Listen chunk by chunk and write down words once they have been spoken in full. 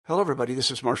Hello, everybody. This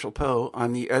is Marshall Poe.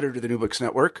 I'm the editor of the New Books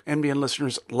Network. NBN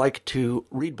listeners like to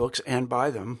read books and buy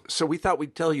them. So we thought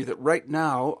we'd tell you that right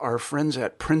now, our friends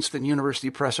at Princeton University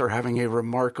Press are having a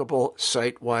remarkable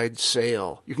site-wide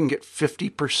sale. You can get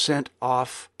 50%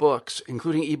 off books,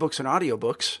 including ebooks and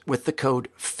audiobooks, with the code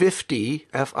 50,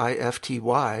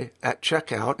 F-I-F-T-Y, at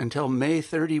checkout until May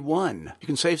 31. You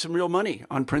can save some real money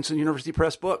on Princeton University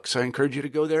Press books. I encourage you to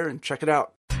go there and check it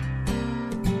out.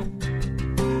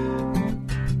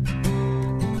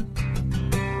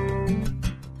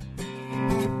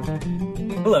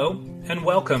 Hello, and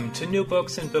welcome to New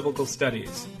Books in Biblical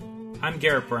Studies. I'm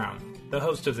Garrett Brown, the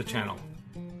host of the channel.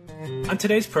 On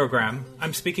today's program,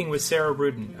 I'm speaking with Sarah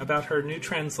Rudin about her new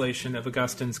translation of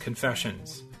Augustine's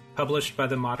Confessions, published by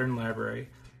the Modern Library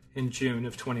in June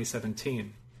of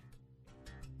 2017.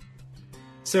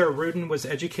 Sarah Rudin was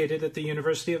educated at the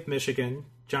University of Michigan,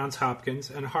 Johns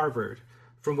Hopkins, and Harvard,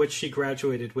 from which she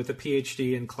graduated with a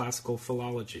PhD in classical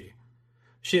philology.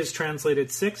 She has translated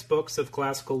 6 books of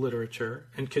classical literature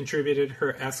and contributed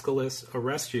her Aeschylus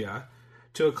Orestia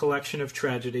to a collection of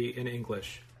tragedy in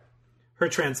English. Her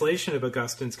translation of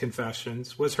Augustine's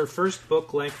Confessions was her first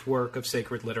book-length work of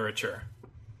sacred literature.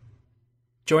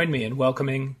 Join me in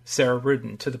welcoming Sarah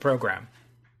Rudin to the program.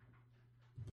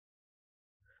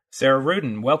 Sarah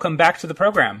Rudin, welcome back to the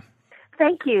program.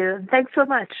 Thank you. Thanks so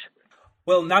much.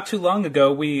 Well, not too long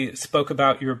ago, we spoke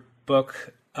about your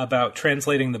book about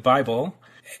translating the Bible,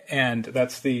 and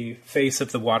that's The Face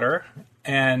of the Water.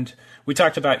 And we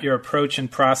talked about your approach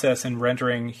and process in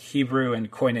rendering Hebrew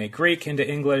and Koine Greek into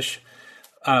English.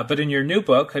 But in your new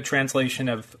book, a translation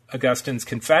of Augustine's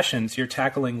Confessions, you're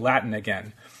tackling Latin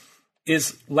again.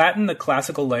 Is Latin the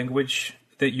classical language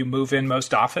that you move in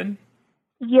most often?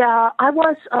 Yeah, I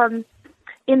was,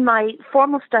 in my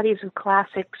formal studies of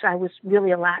classics, I was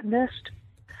really a Latinist.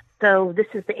 So this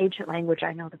is the ancient language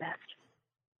I know the best.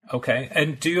 Okay.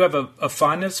 And do you have a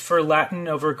fondness for Latin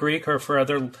over Greek or for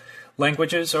other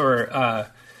languages? Or,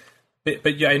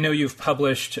 but yeah, I know you've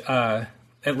published at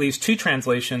least 2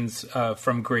 translations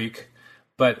from Greek.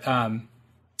 But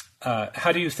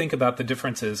how do you think about the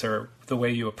differences or the way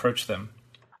you approach them?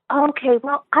 Okay.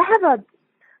 Well, I have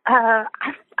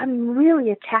I'm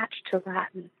really attached to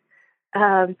Latin,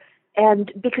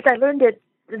 and because I learned it.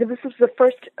 This was the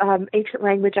first ancient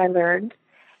language I learned.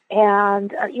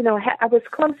 And, I was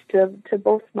close to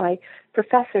both my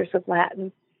professors of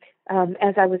Latin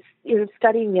as I was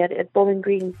studying it at Bowling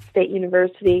Green State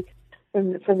University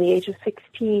from the age of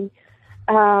 16.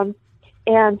 And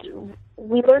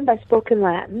we learned by spoken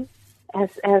Latin, as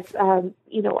I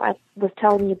was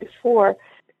telling you before.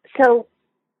 So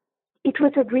it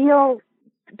was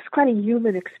quite a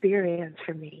human experience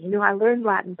for me. I learned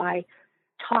Latin by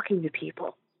talking to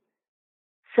people.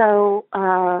 So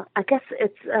I guess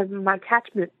it's my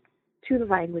attachment to the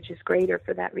language is greater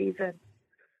for that reason.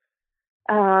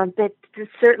 But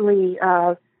certainly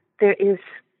there is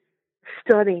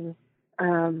stunning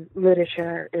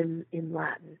literature in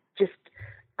Latin, just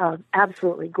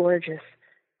absolutely gorgeous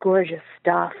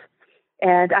stuff.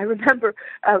 And I remember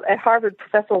at Harvard,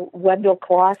 Professor Wendell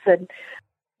Clawson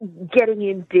getting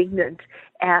indignant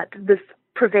at this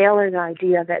prevailing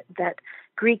idea that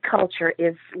Greek culture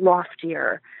is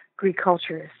loftier, Greek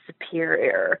culture is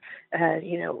superior.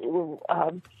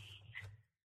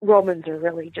 Romans are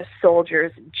really just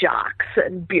soldiers and jocks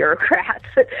and bureaucrats,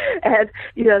 and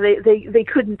they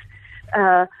couldn't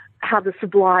have the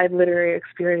sublime literary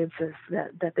experiences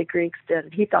that the Greeks did.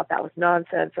 And he thought that was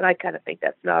nonsense, and I kind of think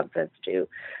that's nonsense too.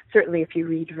 Certainly, if you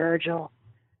read Virgil,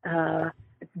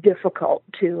 it's difficult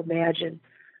to imagine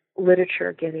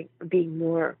literature being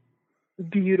more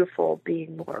beautiful,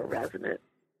 being more resonant.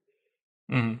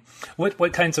 Mm.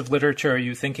 What kinds of literature are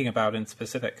you thinking about in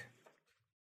specific?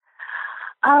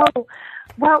 Oh,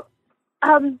 well,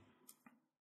 I'm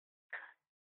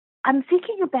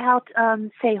thinking about,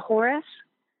 say, Horace,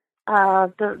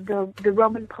 the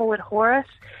Roman poet Horace,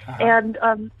 and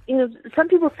some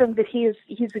people think that he's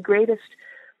the greatest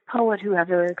poet who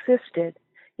ever existed.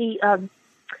 He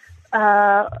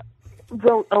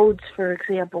wrote odes, for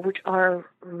example, which are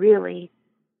really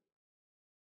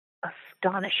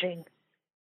astonishing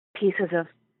pieces of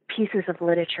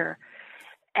literature,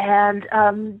 and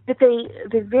but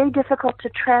they're very difficult to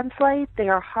translate. They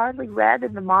are hardly read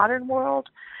in the modern world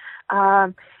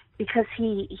because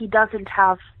he doesn't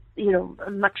have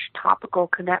much topical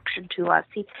connection to us.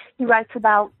 He writes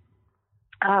about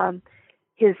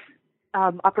his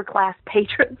upper class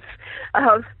patrons.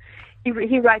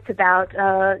 He writes about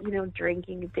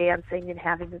drinking and dancing and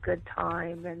having a good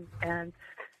time, and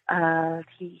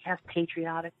he has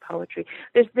patriotic poetry.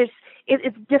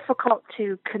 It's difficult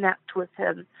to connect with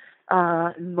him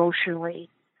emotionally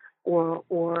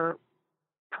or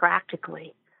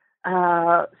practically.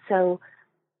 So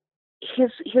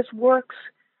his works,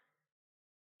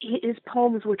 his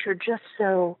poems, which are just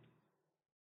so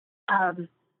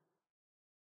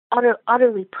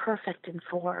utterly perfect in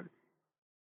form,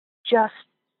 just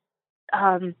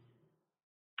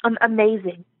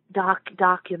amazing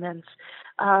documents.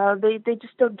 They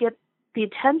just don't get the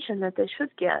attention that they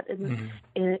should get, and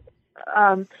they're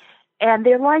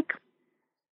like,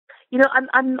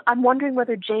 I'm wondering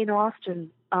whether Jane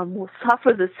Austen will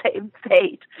suffer the same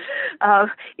fate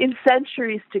in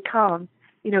centuries to come.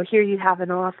 Here you have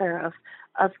an author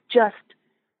of just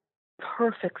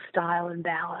perfect style and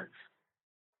balance,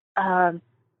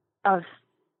 of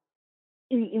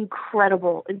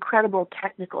incredible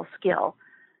technical skill.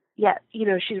 Yet,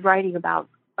 she's writing about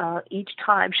each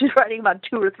time she's writing about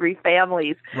 2 or 3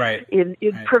 families in right.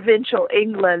 provincial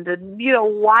England, and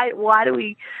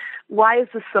why is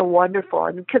this so wonderful?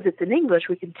 And because it's in English,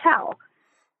 we can tell.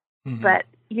 Mm-hmm. But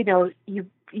you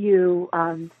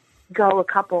go a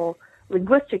couple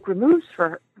linguistic removes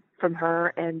from her,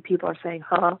 and people are saying,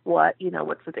 "Huh, what?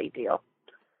 What's the big deal?"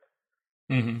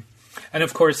 Mm-hmm. And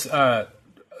of course,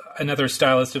 another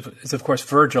stylist is of course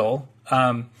Virgil,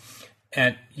 and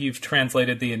you've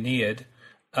translated the Aeneid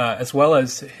as well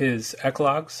as his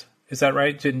eclogues. Is that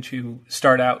right? Didn't you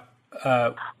start out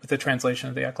with the translation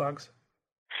of the eclogues?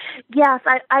 Yes,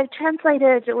 I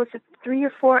translated, it was 3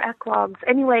 or 4 eclogues.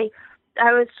 Anyway,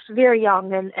 I was very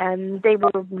young, and they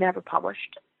were never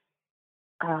published.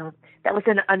 That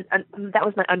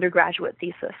was my undergraduate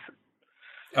thesis.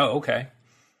 Oh, okay.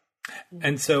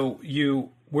 And so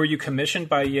were you commissioned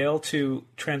by Yale to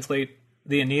translate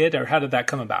the Aeneid, or how did that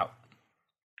come about?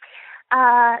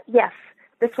 Yes,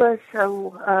 this was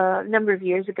a number of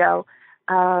years ago.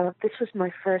 This was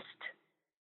my first,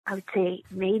 I would say,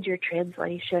 major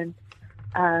translation.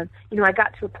 I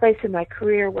got to a place in my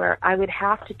career where I would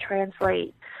have to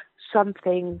translate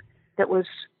something that was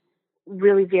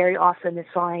really very often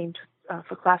assigned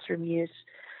for classroom use,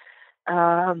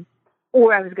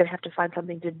 or I was going to have to find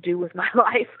something to do with my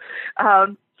life.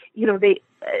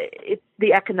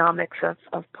 The economics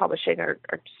of publishing are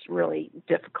just really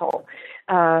difficult.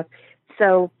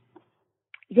 So,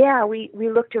 yeah, we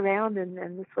looked around,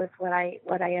 and this was what I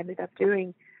ended up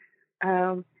doing.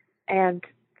 And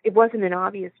it wasn't an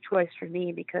obvious choice for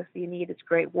me because the Aeneid is a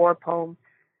great war poem.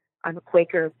 I'm a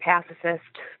Quaker pacifist.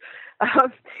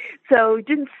 So it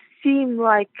didn't seem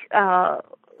like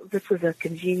this was a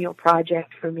congenial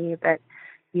project for me, but,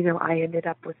 I ended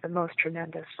up with the most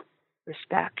tremendous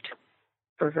respect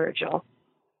for Virgil.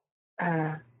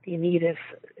 The Aeneid is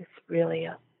really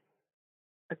a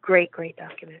great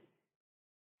document.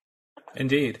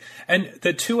 Indeed. And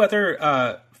the 2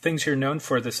 other things you're known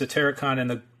for, the Satyricon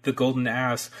and the Golden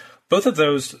Ass, both of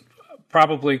those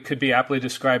probably could be aptly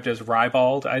described as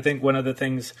ribald. I think one of the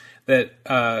things that,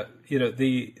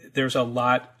 there's a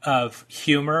lot of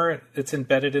humor that's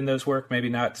embedded in those work, maybe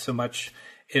not so much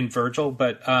in Virgil,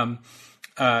 but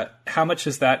how much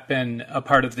has that been a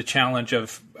part of the challenge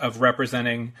of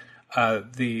representing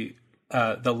the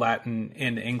Latin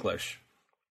in English?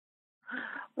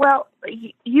 Well,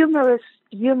 humor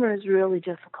is really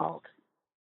difficult.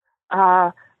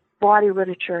 Body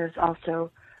literature is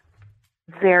also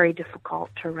very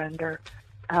difficult to render.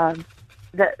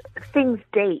 The things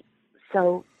date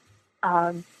so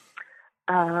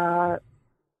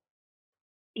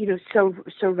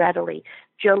so readily.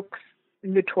 Jokes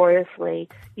notoriously,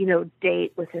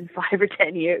 date within 5 or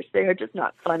 10 years. They are just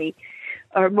not funny,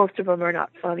 or most of them are not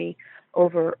funny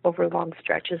over long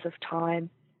stretches of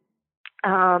time.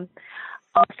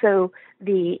 Also,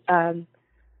 the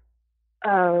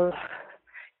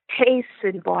tastes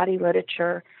in body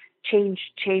literature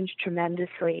change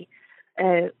tremendously.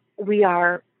 We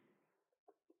are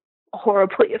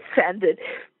horribly offended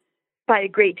by a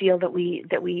great deal that we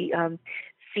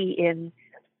see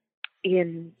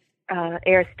in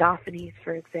Aristophanes,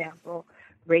 for example,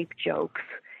 rape jokes.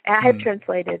 And I have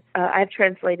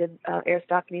translated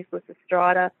Aristophanes with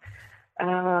Lysistrata,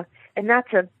 and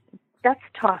that's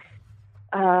tough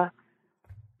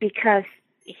because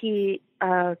he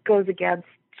goes against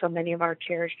so many of our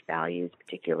cherished values,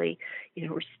 particularly,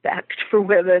 respect for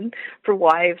women, for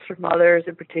wives, for mothers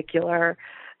in particular.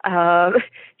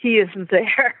 He isn't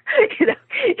there.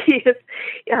 He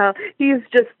is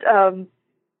just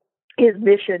his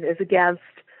mission is against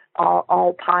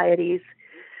all pieties.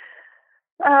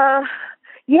 So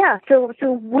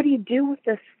what do you do with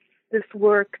this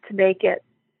work to make it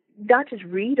not just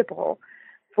readable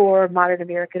for modern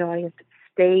American audience,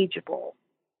 but stageable?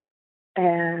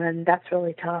 And that's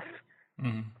really tough.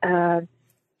 Mm-hmm.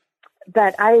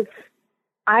 but I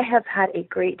have had a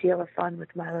great deal of fun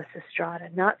with my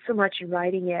Lysistrata, not so much in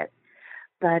writing it,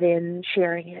 but in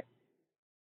sharing it.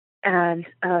 And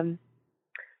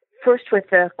first with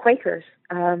the Quakers,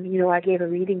 I gave a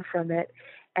reading from it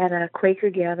at a Quaker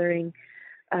gathering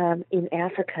in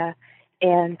Africa,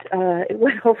 and it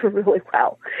went over really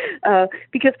well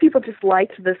because people just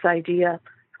liked this idea.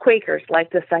 Quakers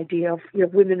liked this idea of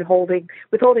women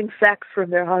withholding sex from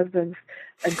their husbands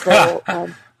until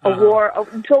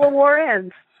until a war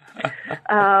ends,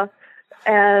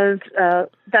 and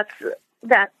that's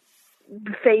that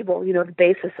fable. The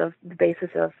basis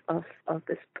of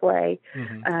this play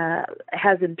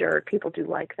has endured. People do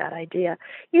like that idea.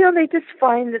 They just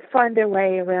find their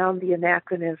way around the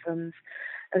anachronisms.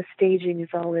 Staging is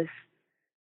always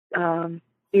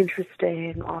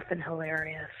interesting, often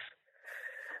hilarious.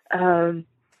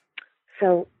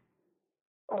 So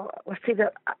let's see.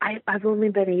 I've only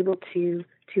been able to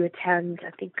attend,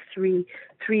 I think, three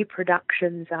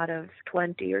productions out of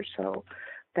 20 or so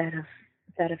that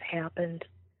have happened.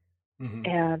 Mm-hmm.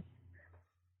 And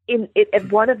in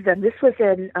one of them, this was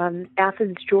in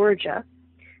Athens, Georgia,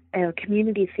 and a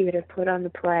community theater put on the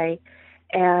play,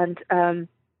 and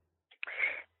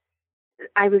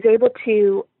I was able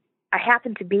to. I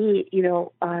happened to be, in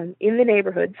the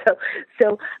neighborhood,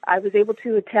 so I was able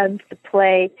to attend the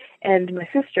play, and my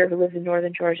sister, who lives in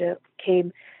northern Georgia,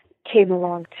 came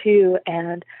along too,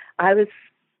 and I was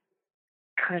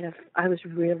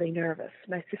really nervous.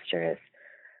 My sister is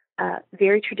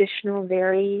very traditional,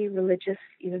 very religious,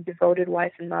 devoted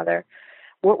wife and mother.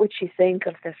 What would she think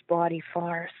of this bawdy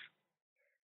farce?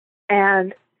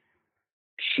 And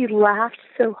she laughed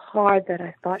so hard that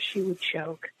I thought she would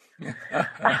choke.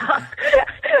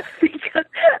 Because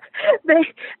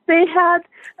they had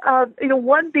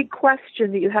one big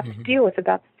question that you have to deal with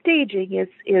about staging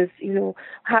is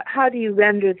how do you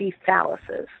render these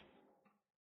phalluses?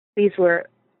 These were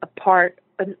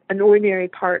an ordinary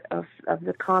part of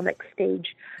the comic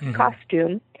stage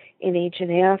costume in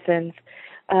ancient Athens.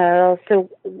 So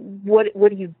what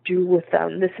do you do with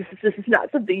them? This is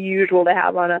not something usual to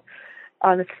have on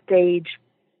a stage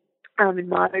in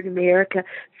modern America.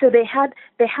 So they had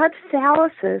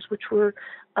phalluses, which were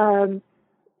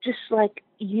just like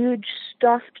huge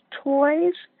stuffed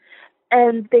toys,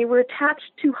 and they were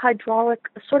attached to a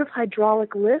sort of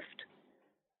hydraulic lift.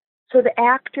 So the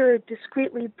actor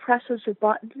discreetly presses a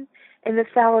button, and the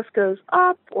phallus goes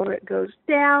up or it goes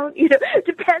down,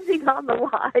 depending on the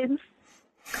lines.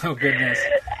 Oh goodness!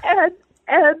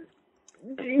 And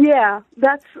yeah,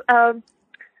 that's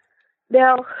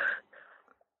now.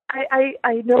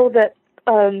 I know that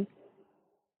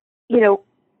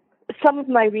some of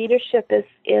my readership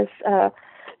is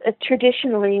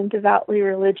traditionally and devoutly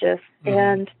religious,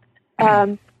 and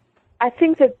I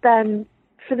think that then,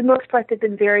 for the most part, they've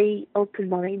been very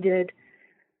open-minded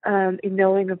in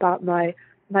knowing about my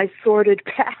sordid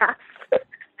past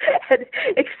and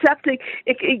accepting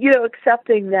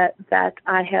that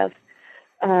I have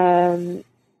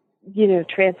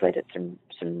translated some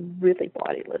really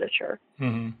bawdy literature.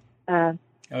 Mm-hmm.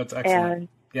 That's excellent. And,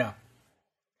 yeah.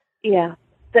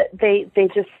 That they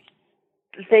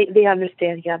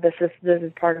understand. Yeah, this is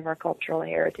part of our cultural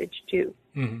heritage too.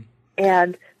 Mm-hmm.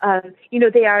 And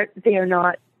they are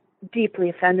not deeply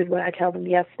offended when I tell them,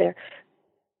 yes,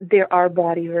 there are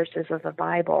bawdy verses of the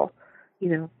Bible.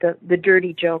 The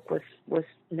dirty joke was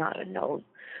not unknown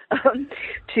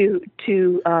to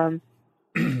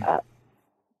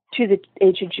the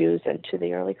ancient Jews and to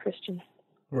the early Christians.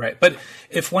 Right. But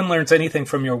if one learns anything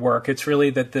from your work, it's really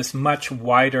that this much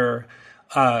wider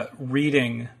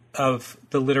reading of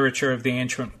the literature of the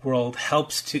ancient world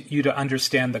helps you to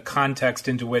understand the context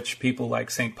into which people like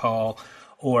St. Paul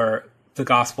or the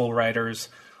gospel writers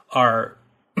are,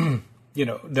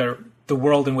 the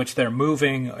world in which they're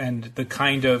moving and the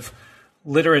kind of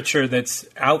literature that's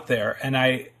out there. And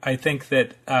I think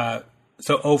that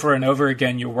so over and over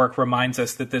again, your work reminds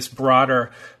us that this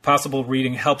broader possible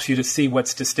reading helps you to see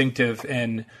what's distinctive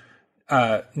in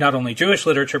not only Jewish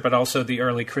literature, but also the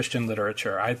early Christian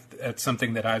literature. That's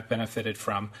something that I've benefited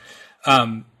from,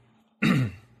 from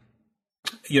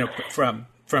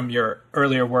your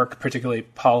earlier work, particularly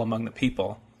Paul Among the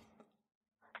People.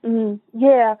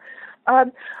 Yeah.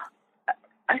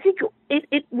 I think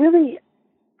it really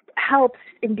helps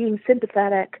in being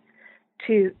sympathetic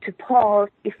to Paul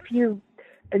if you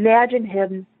imagine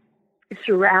him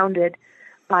surrounded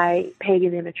by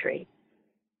pagan imagery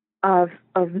of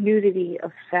nudity,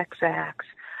 of sex acts,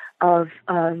 of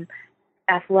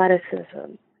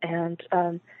athleticism, and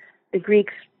the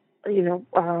Greeks,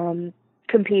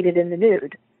 competed in the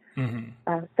nude.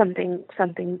 Mm-hmm.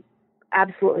 Something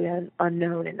absolutely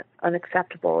unknown and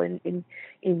unacceptable in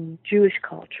Jewish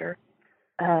culture.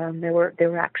 There were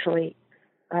actually,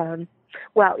 you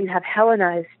have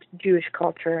Hellenized Jewish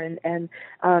culture, and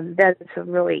then some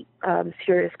really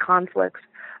serious conflicts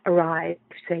arise.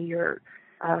 Say you're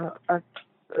a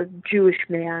Jewish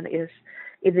man is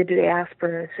in the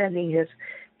diaspora sending his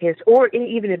or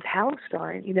even in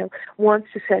Palestine, wants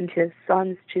to send his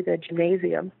sons to the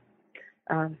gymnasium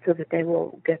so that they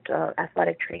will get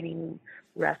athletic training,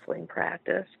 wrestling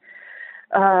practice.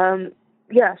 So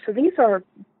these were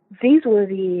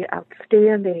the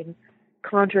outstanding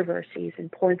controversies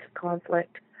and points of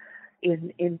conflict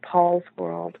in Paul's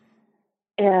world.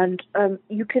 And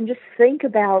you can just think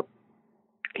about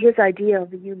his idea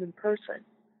of the human person,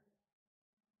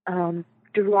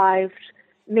 derived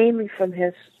mainly from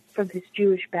his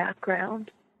Jewish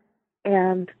background.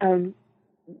 And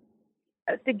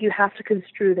I think you have to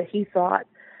construe that he thought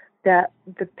that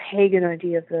the pagan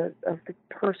idea of the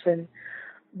person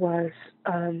was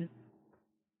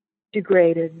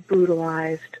degraded,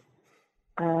 brutalized,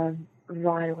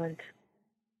 violent,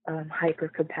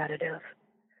 hyper-competitive,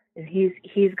 and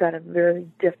he's got a very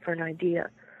different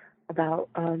idea about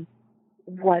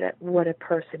what a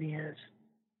person is.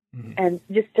 Mm-hmm. And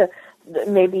just to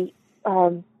maybe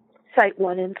cite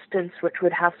one instance which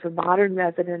would have some modern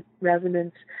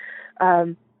resonance.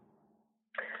 There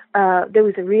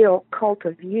was a real cult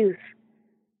of youth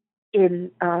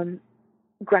in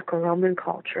Greco-Roman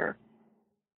culture,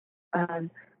 and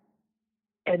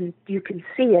you can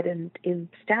see it in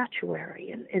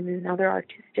statuary and in other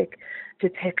artistic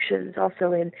depictions,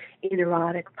 also in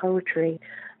erotic poetry.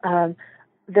 The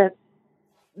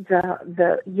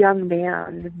young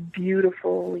man, the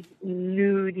beautiful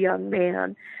nude young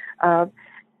man,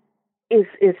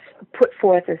 is put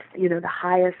forth as the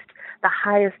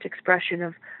highest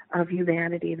expression of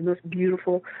humanity, the most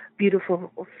beautiful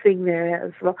thing there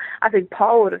is. Well, I think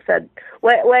Paul would have said,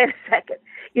 wait a second,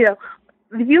 the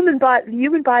human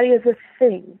body is a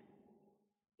thing.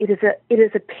 It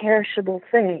is a perishable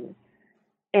thing,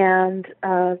 and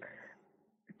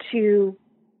to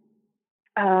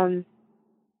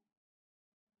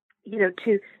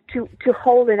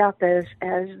hold it up as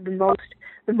the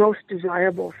most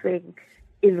desirable thing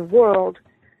in the world,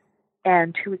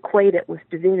 and to equate it with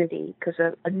divinity, because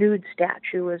a nude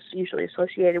statue is usually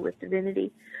associated with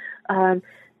divinity.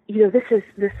 This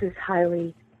is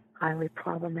highly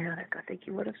problematic, I think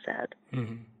you would have said.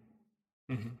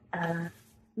 Mm-hmm. Mm-hmm.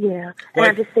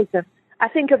 And I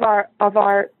think of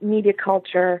our media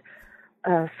culture,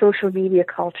 social media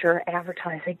culture,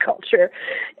 advertising culture,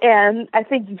 and I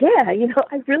think, I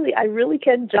really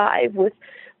can jive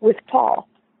with Paul.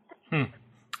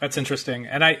 That's interesting,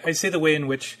 and I see the way in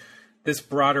which this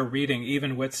broader reading,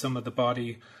 even with some of the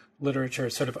body literature,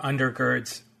 sort of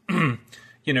undergirds,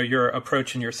 your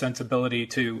approach and your sensibility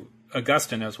to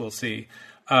Augustine, as we'll see,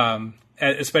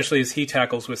 especially as he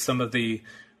tackles with some of the,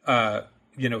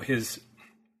 his,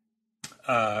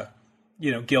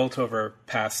 guilt over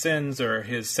past sins, or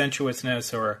his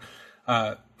sensuousness, or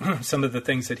some of the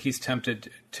things that he's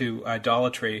tempted to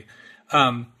idolatry.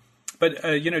 But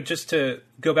just to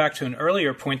go back to an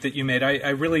earlier point that you made,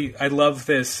 I love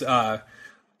this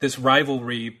this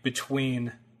rivalry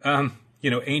between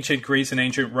ancient Greece and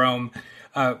ancient Rome.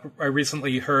 I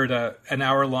recently heard an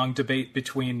hour-long debate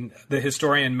between the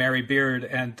historian Mary Beard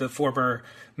and the former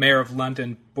mayor of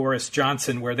London, Boris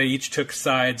Johnson, where they each took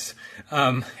sides,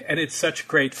 and it's such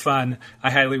great fun.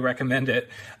 I highly recommend it.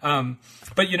 But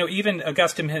even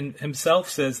Augustine himself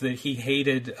says that he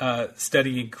hated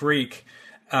studying Greek,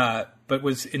 but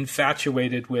was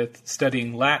infatuated with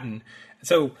studying Latin.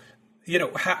 So,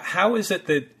 how is it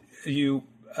that you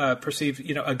perceive,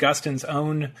 Augustine's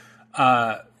own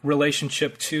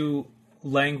relationship to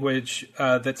language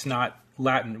that's not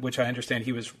Latin, which I understand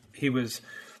he was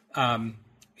a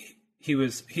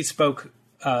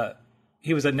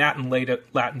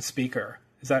Latin speaker.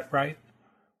 Is that right?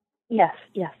 Yes.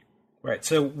 Right.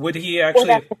 So would he actually?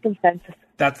 Well, that's the consensus.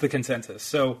 That's the consensus.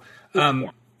 So,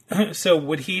 so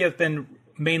would he have been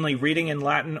mainly reading in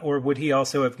Latin, or would he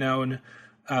also have known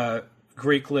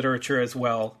Greek literature as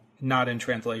well, not in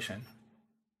translation?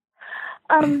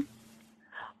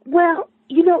 Well,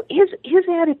 his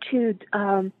attitude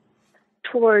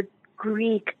toward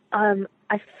Greek, I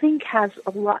think, has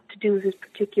a lot to do with his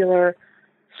particular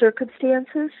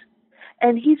circumstances.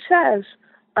 And he says,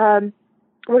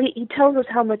 he tells us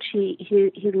how much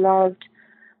he loved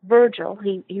Virgil.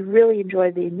 He really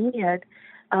enjoyed the Aeneid.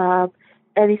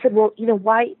 And he said,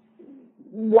 why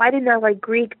didn't I like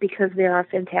Greek? Because there are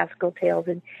fantastical tales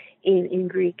in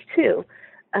Greek too.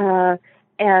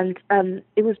 And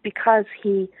it was because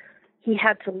he he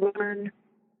had to learn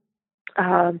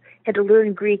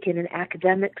Greek in an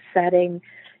academic setting.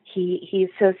 He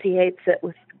associates it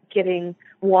with getting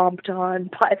womped on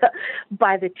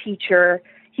by the teacher.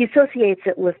 He associates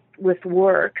it with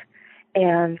work,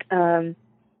 and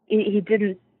he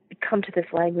didn't come to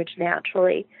this language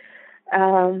naturally.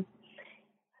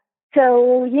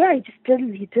 So yeah,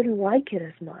 he didn't like it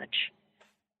as much.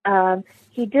 I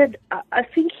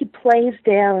think he plays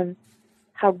down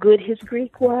how good his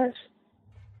Greek was,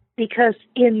 because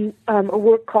in a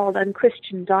work called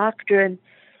Unchristian Doctrine,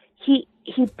 he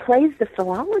plays the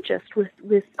philologist with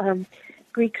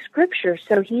Greek scripture.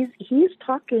 So he's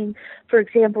talking, for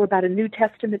example, about a New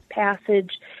Testament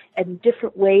passage and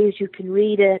different ways you can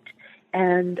read it,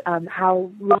 and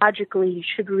how logically you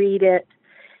should read it.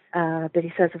 But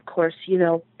he says, of course, we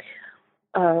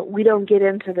don't get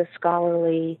into the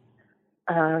scholarly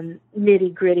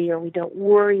nitty-gritty, or we don't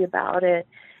worry about it,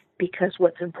 because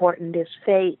what's important is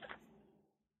faith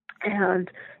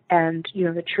and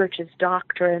the church's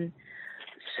doctrine.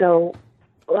 So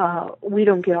we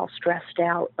don't get all stressed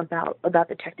out about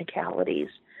the technicalities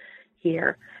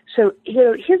here. So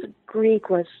his Greek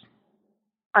was,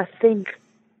 I think,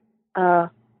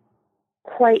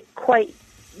 quite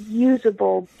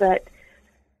usable, but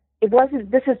it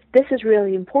wasn't. This is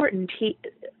really important.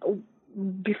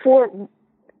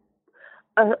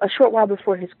 A short while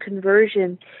before his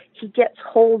conversion, he gets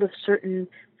hold of certain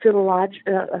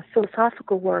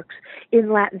philosophical works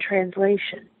in Latin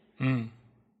translation. Mm.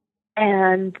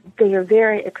 And they are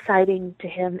very exciting to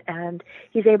him, and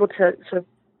he's able to sort of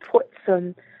put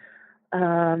some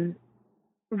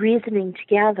reasoning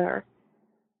together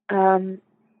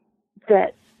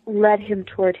that led him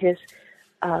toward his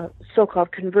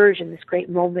so-called conversion, this great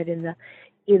moment in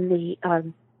the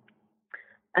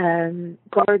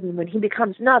garden when he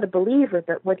becomes not a believer,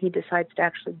 but when he decides to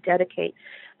actually dedicate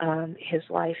his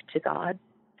life to God.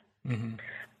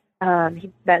 Mm-hmm.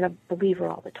 He'd been a believer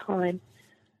all the time.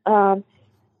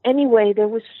 Anyway, there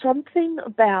was something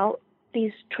about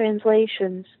these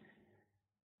translations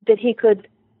that he could,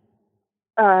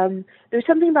 there was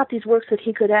something about these works that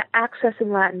he could access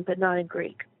in Latin, but not in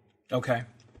Greek. Okay.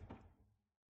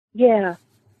 Yeah.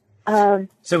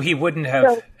 So he wouldn't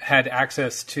have had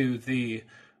access to the,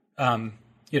 to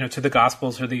the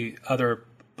Gospels or the other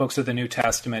books of the New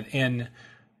Testament in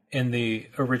the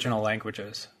original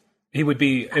languages. It would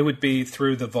be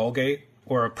through the Vulgate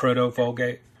or a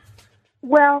Proto-Vulgate.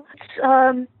 Well,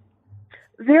 it's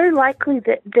very likely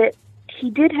that he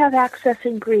did have access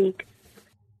in Greek.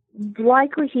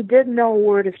 Likely he did know a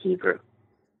word of Hebrew.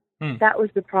 That was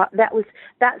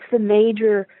that's the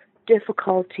major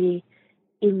difficulty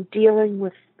in dealing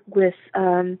with his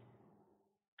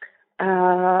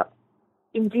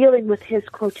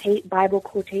Bible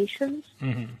quotations.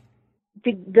 Mm-hmm.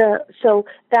 So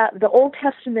the Old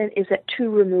Testament is at 2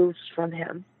 removes from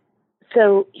him.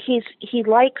 So he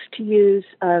likes to use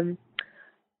Latin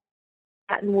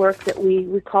work that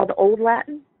we call the Old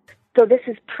Latin. So this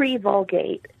is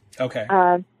pre-Vulgate. Okay.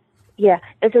 Yeah,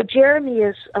 and so Jeremy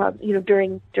is,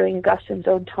 during Augustine's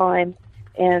own time,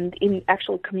 and in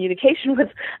actual communication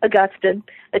with Augustine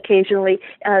occasionally,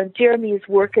 Jeremy is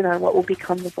working on what will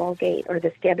become the Vulgate, or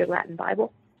the Standard Latin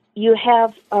Bible. You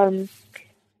have,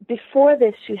 before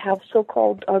this, you have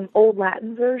so-called Old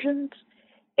Latin versions,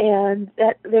 and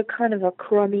that they're kind of a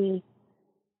crummy,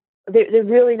 they're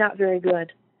really not very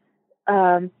good.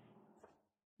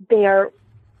 They are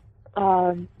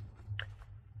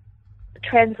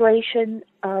translation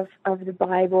of the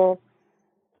Bible.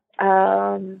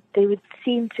 They would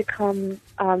seem to come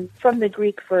from the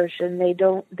Greek version. They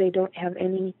don't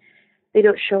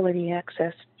show any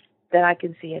access that I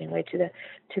can see anyway to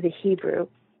the Hebrew.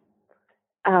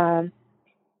 But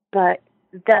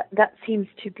that seems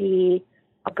to be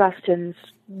Augustine's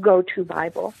go-to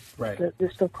Bible, right? The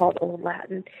so-called Old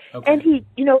Latin. Okay. And he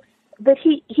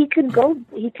can go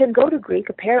to Greek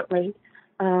apparently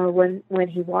when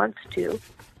he wants to,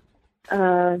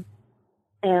 and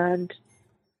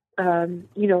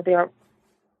there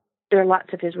are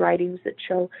lots of his writings that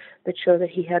show that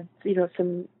he had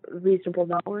some reasonable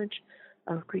knowledge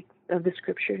of Greek, of the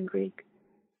Scripture in Greek.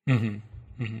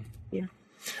 Mm-hmm. Mm-hmm. Yeah.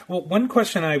 Well, one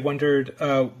question I wondered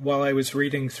while I was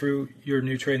reading through your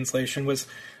new translation was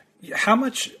how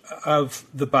much of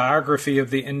the biography of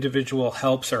the individual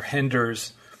helps or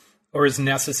hinders or is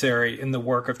necessary in the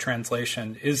work of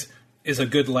translation? Is a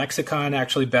good lexicon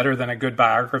actually better than a good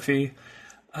biography?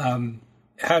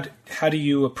 How do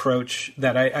you approach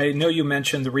that? I know you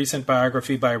mentioned the recent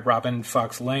biography by Robin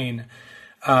Fox Lane,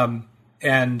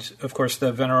 and of course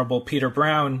the Venerable Peter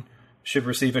Brown should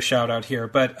receive a shout out here.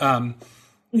 But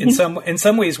in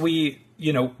some ways we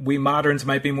moderns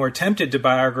might be more tempted to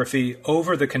biography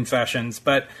over the Confessions,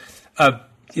 but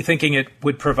thinking it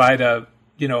would provide a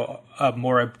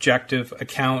more objective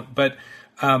account. But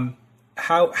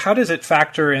how does it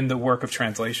factor in the work of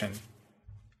translation?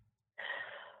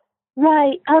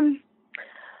 Right.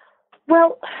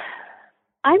 Well,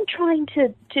 I'm trying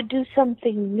to do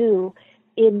something new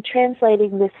in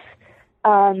translating this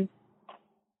in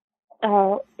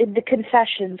the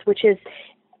Confessions, which is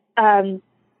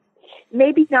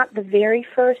maybe not the very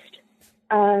first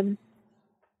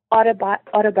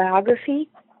autobiography.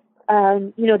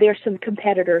 There's some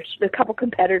competitors, a couple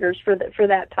competitors for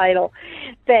that title,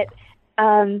 but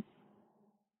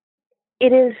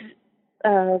it is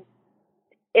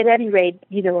at any rate,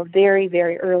 a very,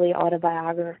 very early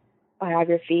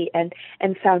autobiography and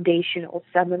foundational,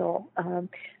 seminal,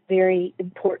 very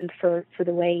important for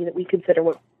the way that we consider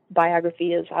what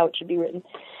biography is, how it should be written.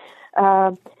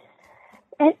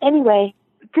 Anyway,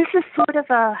 this is sort of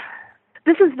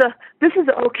this is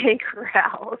the OK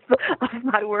Corral of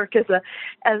my work as a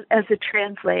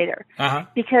translator,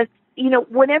 because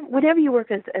whenever you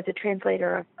work as a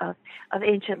translator of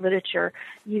ancient literature,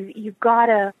 you've got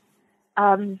to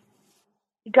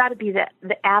be the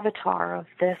avatar of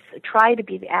this. Try to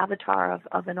be the avatar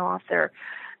of an author.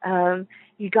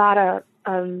 You got to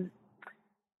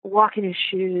walk in his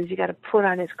shoes. You got to put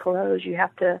on his clothes. You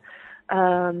have to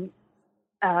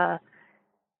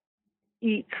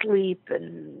eat, sleep,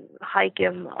 and hike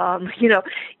him. You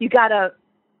got to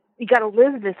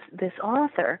live this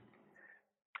author.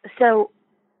 So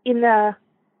in the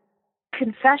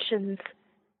Confessions,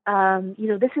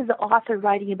 this is the author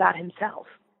writing about himself.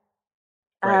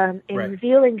 And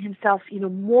revealing himself,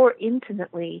 more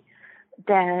intimately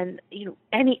than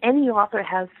any author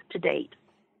has to date,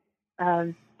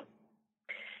 and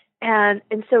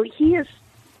so he is,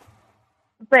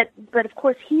 but of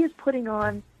course he is putting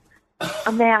on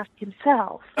a mask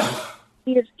himself.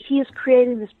 He is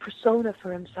creating this persona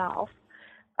for himself,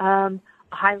 a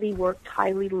highly worked,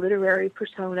 highly literary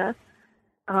persona.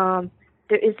 There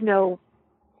is no,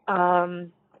 I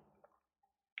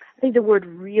think the word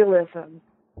realism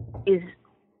is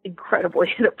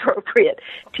incredibly inappropriate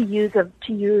to use of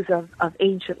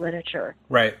ancient literature.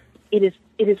 Right. It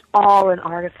is all an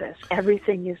artifice.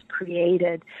 Everything is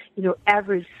created.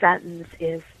 Every sentence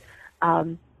is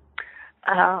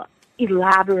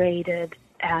elaborated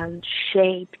and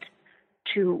shaped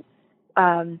to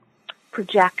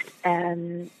project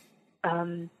an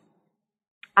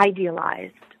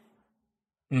idealized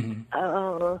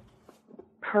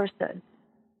person.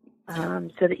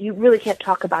 So that you really can't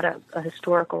talk about a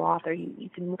historical author. You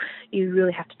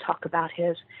really have to talk about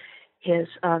his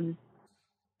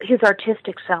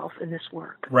artistic self in this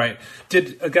work. Right.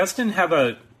 Did Augustine have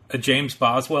a James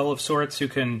Boswell of sorts who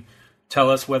can tell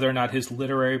us whether or not his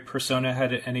literary persona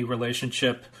had any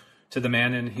relationship to the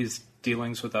man in his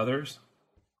dealings with others?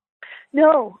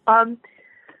 No.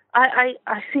 I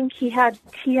think he had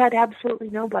absolutely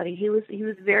nobody. He was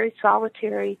a very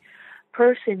solitary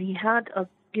person. He had a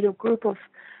group of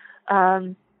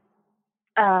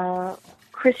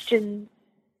Christian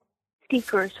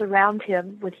seekers around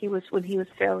him when he was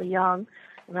fairly young,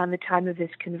 around the time of his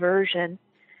conversion,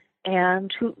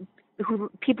 and who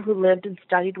people who lived and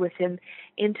studied with him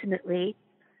intimately.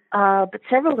 But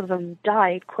several of them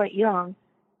died quite young,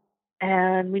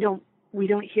 and we don't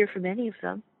hear from any of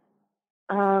them.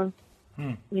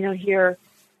 We don't hear,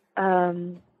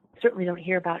 certainly don't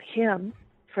hear about him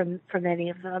from any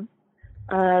of them.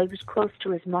 He was close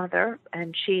to his mother,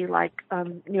 and she, like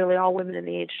nearly all women in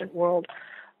the ancient world,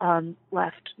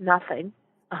 left nothing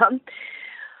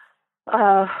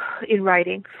in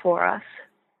writing for us.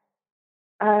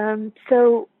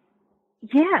 So,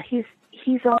 yeah,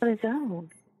 he's on his own.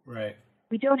 Right.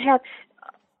 We don't have.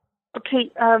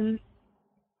 Okay.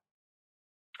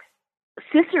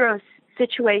 Cicero's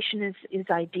situation is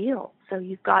ideal. So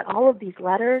you've got all of these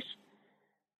letters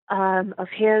of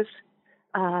his,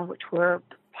 which were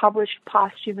published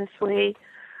posthumously,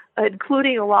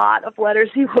 including a lot of letters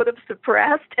he would have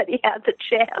suppressed had he had the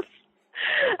chance.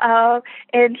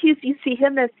 And you see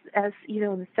him as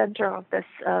in the center of this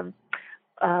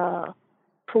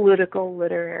political,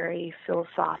 literary,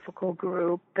 philosophical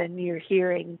group, and you're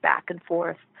hearing back and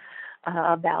forth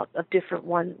about different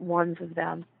ones of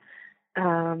them.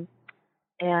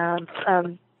 And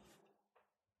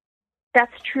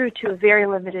that's true to a very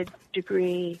limited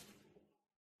degree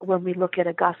when we look at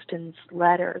Augustine's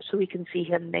letters. So we can see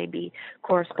him maybe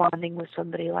corresponding with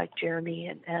somebody like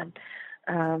Jeremy, and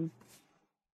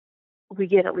we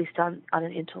get, at least on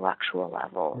an intellectual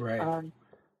level, right,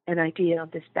 an idea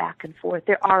of this back and forth.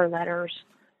 There are letters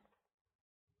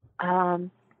Okay.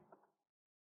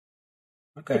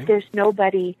 There's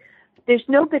nobody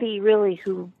really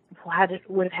who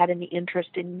would have had any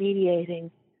interest in mediating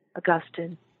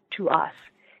Augustine to us.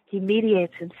 He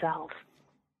mediates himself,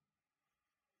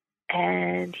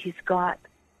 and he's got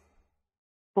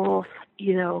both,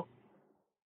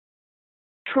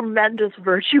 tremendous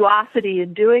virtuosity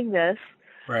in doing this.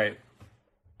 Right.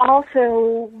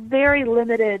 Also, very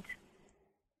limited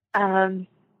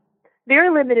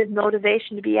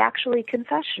motivation to be actually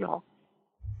confessional.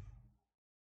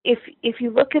 If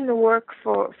you look in the work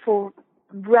for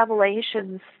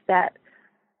revelations that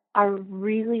are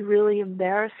really, really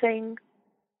embarrassing,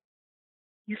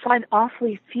 you find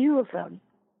awfully few of them.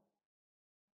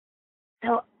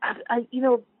 So,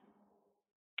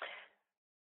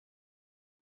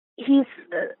 he's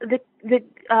the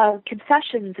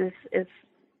Confessions is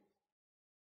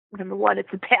number one.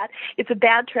 It's a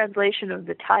bad translation of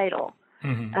the title,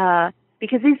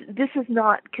 because this is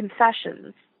not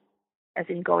confessions, as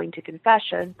in going to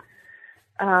confession.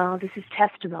 This is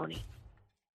testimony.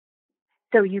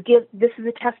 So this is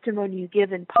a testimony you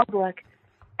give in public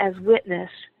as witness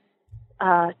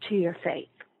to your faith.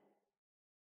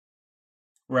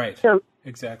 Right. So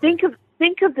exactly.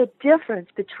 Think of the difference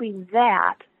between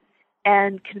that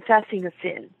and confessing a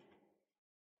sin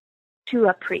to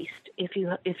a priest, if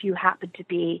you happen to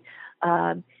be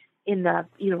in the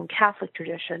Catholic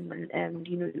tradition, and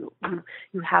you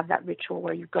have that ritual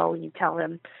where you go and you tell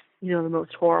him the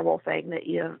most horrible thing that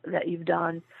you've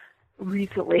done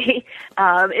recently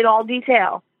in all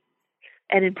detail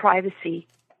and in privacy.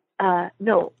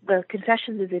 No, the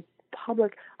Confessions is a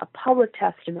public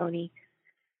testimony.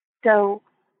 So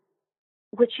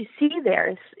what you see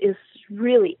there is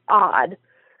really odd,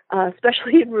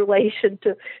 especially in relation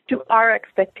to our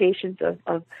expectations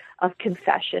of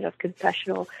confession, of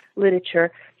confessional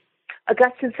literature.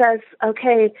 Augustine says,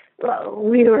 "Okay,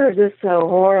 we were just so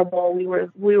horrible. We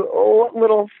were what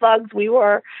little thugs we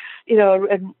were,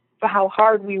 and how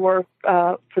hard we were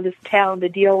for this town to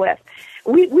deal with.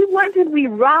 We went and we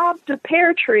robbed a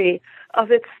pear tree of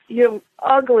its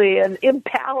ugly and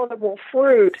impalatable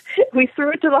fruit. We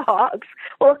threw it to the hogs.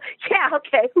 Well, yeah,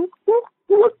 okay. Who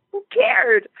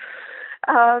cared?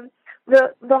 The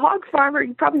hog farmer,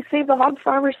 you probably saved the hog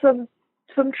farmer some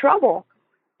trouble.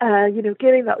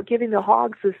 Giving the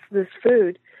hogs this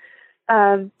food.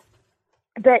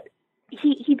 But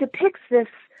he depicts this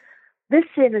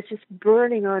sin as just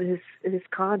burning on his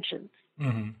conscience,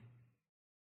 and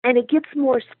it gets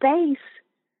more space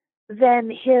than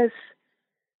his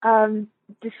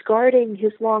discarding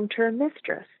his long-term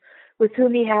mistress, with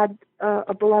whom he had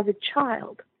a beloved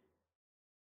child.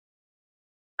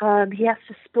 He has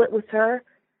to split with her.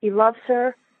 He loves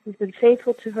her. He's been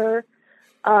faithful to her.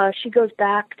 She goes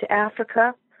back to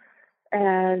Africa,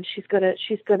 and she's gonna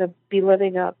be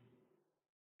living a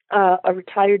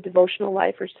retired devotional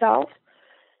life herself.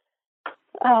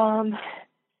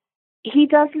 He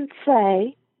doesn't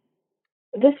say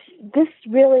this. This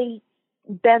really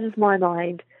bends my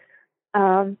mind.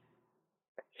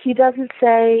 He doesn't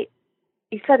say.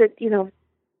 He said it.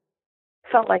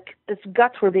 Felt like his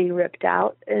guts were being ripped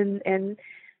out,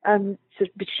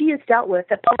 but she is dealt with.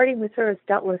 That parting with her is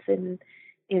dealt with in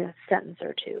a sentence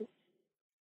or two.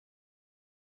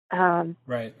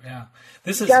 Right. Yeah.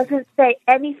 Doesn't say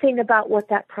anything about what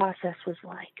that process was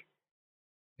like.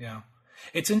 Yeah.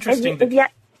 It's interesting and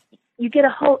yet you get a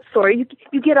whole story.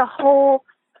 You get a whole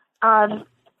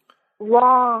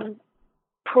long,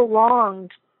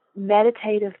 prolonged,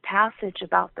 meditative passage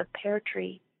about the pear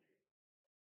tree.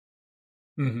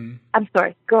 Mm-hmm. I'm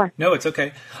sorry. Go on. No, it's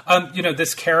okay.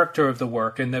 This character of the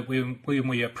work, and that when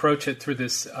we approach it through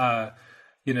this,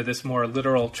 this more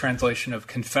literal translation of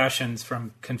Confessions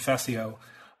from Confessio,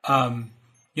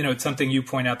 it's something you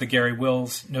point out that Gary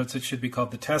Wills notes it should be called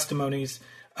the Testimonies.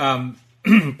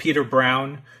 Peter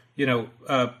Brown,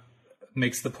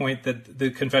 makes the point that the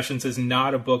Confessions is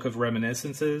not a book of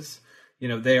reminiscences.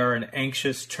 They are an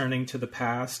anxious turning to the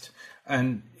past.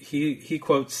 And he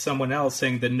quotes someone else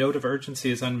saying, "The note of urgency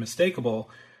is unmistakable."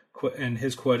 And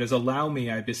his quote is, "Allow me,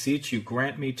 I beseech you,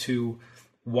 grant me to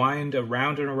wind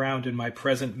around and around in my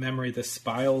present memory the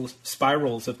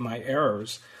spirals of my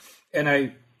errors." And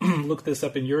I looked this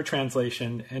up in your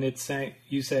translation, and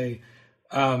you say,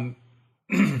 I'm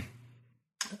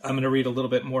going to read a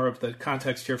little bit more of the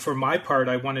context here. "For my part,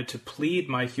 I wanted to plead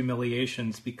my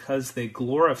humiliations because they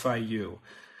glorify you.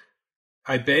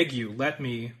 I beg you, let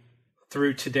me,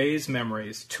 through today's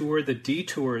memories, tour the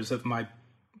detours of my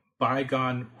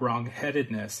bygone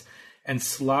wrongheadedness and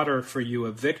slaughter for you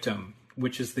a victim,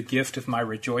 which is the gift of my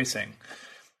rejoicing."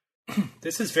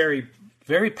 This is very,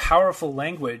 very powerful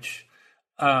language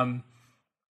kind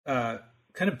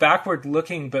of backward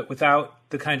looking, but without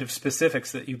the kind of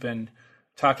specifics that you've been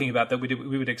talking about, that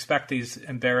we would expect these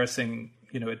embarrassing,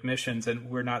 admissions, and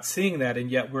we're not seeing that,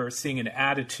 and yet we're seeing an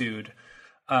attitude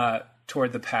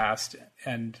toward the past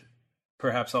and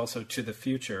perhaps also to the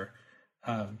future.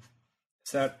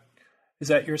 Is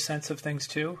that your sense of things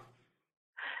too?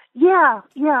 Yeah.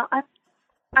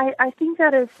 I think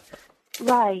that is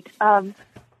right. And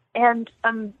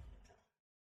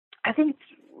I think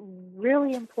it's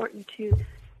really important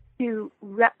to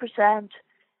represent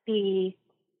the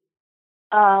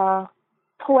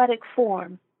poetic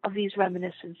form of these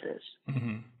reminiscences,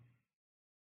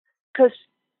 because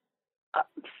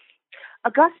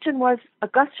Augustine was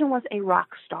a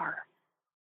rock star.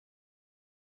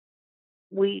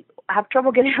 We have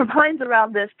trouble getting our minds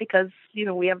around this because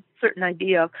we have a certain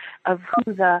idea of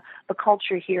who the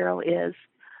culture hero is,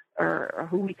 or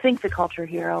who we think the culture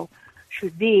hero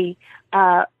should be.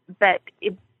 But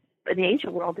in the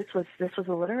ancient world, this was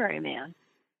a literary man,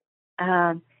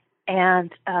 and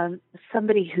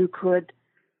somebody who could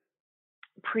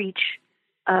preach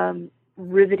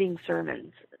riveting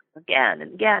sermons again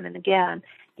and again and again.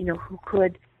 Who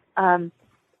could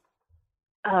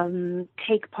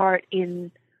take part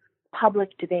in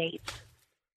public debates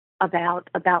about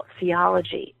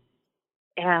theology,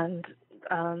 and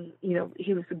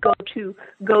he was the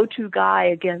go-to guy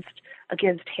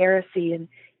against heresy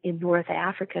in North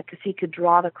Africa, because he could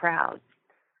draw the crowds,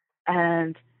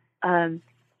 and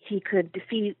he could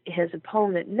defeat his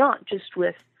opponent not just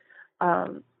with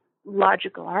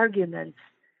logical arguments,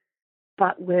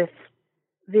 but with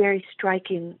very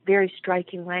striking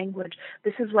language.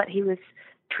 This is what he was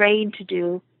trained to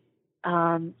do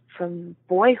from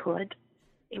boyhood.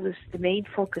 It was the main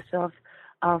focus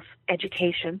of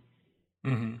education.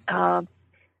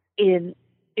 In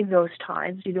those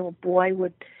times, a boy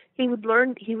would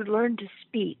learn to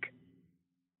speak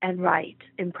and write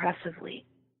impressively.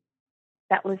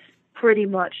 That was pretty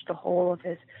much the whole of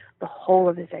his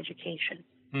education.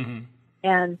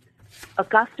 And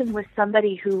Augustine was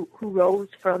somebody who rose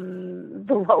from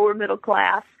the lower middle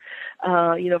class,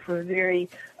 from a very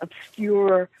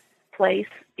obscure place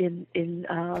in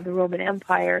the Roman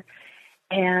Empire,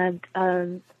 and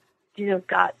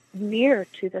got near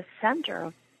to the center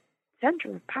of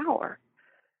power.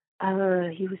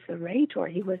 He was the Rhetor.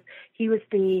 He was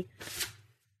the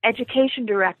education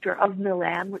director of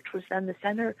Milan, which was then the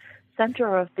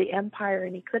center of the empire,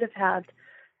 and he could have had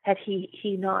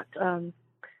he not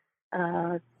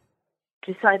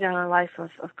decided on a life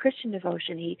of Christian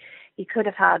devotion, he could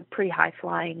have had pretty high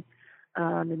flying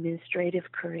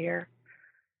administrative career.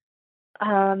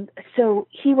 So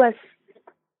he was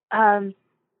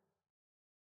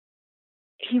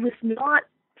not,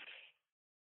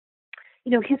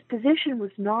 his position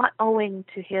was not owing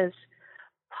to his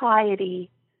piety,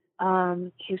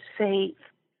 his faith,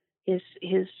 his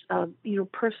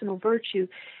personal virtue.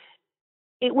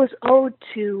 It was owed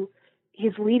to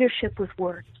his leadership with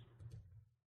words.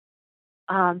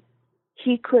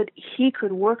 He could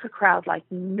work a crowd like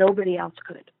nobody else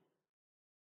could.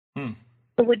 So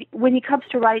when he comes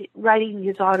to writing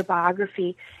his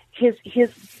autobiography, the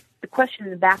question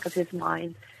in the back of his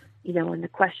mind, and the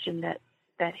question that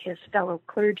his fellow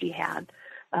clergy had,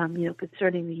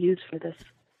 concerning the use for this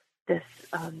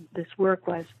work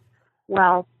was,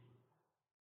 well,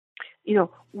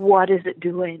 what is it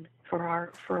doing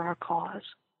for our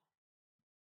cause?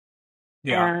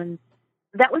 Yeah. And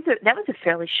that was a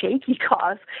fairly shaky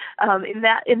cause in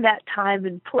that time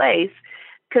and place,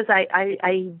 because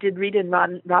I did read in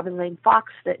Robin Lane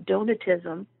Fox that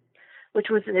Donatism, which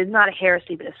was not a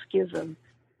heresy but a schism,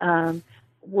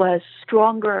 was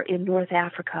stronger in North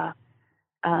Africa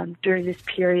during this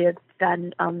period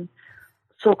than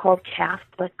so-called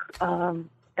Catholic,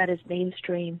 that is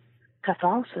mainstream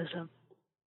Catholicism.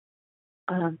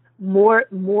 More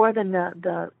than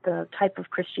the type of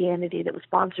Christianity that was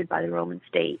sponsored by the Roman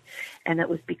state and that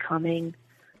was becoming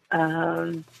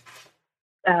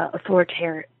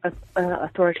authoritative.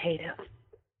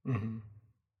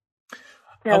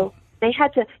 So they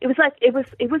had to. It was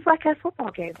like a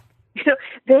football game.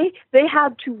 They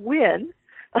had to win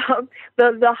the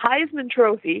Heisman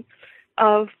Trophy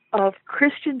of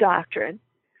Christian doctrine,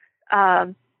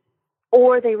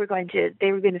 or they were going to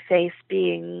face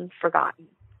being forgotten.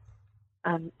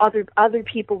 Other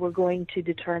people were going to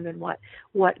determine what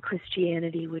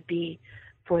Christianity would be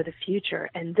for the future,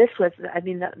 and this was,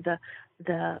 the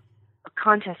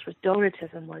contest with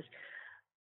Donatism was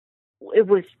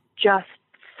just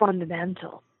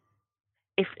fundamental.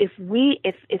 If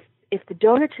the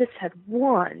Donatists had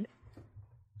won,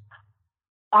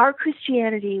 our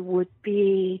Christianity would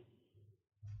be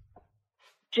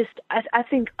just, I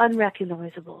think,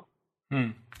 unrecognizable.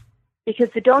 Because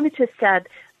the Donatists said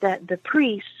that the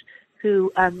priests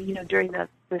who, during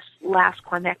this last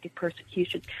climactic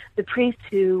persecution, the priests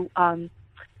who,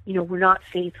 were not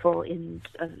faithful in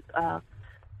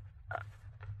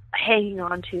hanging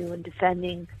on to and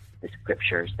defending the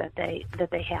scriptures that they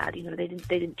had, they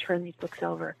didn't turn these books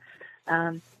over.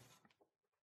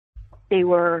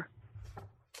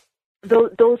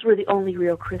 Those were the only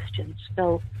real Christians.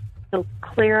 So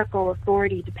clerical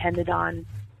authority depended on,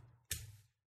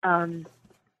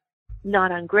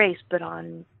 not on grace, but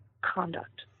on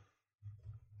conduct.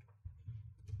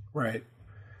 Right.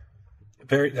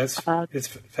 It's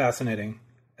fascinating.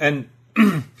 And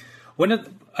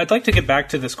I'd like to get back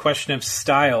to this question of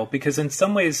style, because in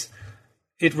some ways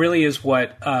it really is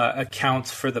what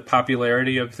accounts for the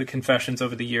popularity of the Confessions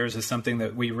over the years, is something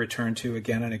that we return to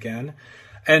again and again.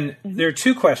 And there are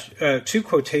two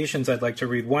quotations I'd like to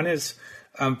read. One is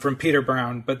from Peter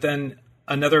Brown, but then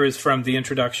another is from the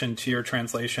introduction to your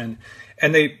translation.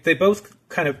 And they both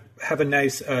kind of have a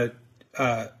nice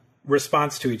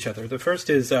response to each other. The first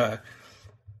is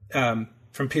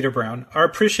from Peter Brown. Our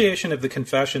appreciation of the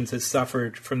Confessions has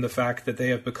suffered from the fact that they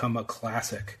have become a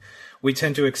classic. We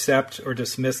tend to accept or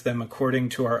dismiss them according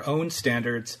to our own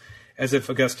standards, as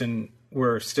if Augustine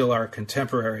were still our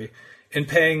contemporary. In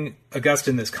paying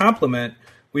Augustine this compliment,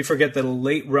 we forget that a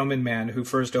late Roman man who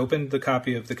first opened the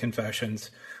copy of the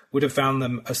Confessions would have found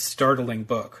them a startling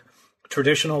book.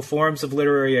 Traditional forms of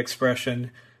literary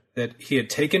expression that he had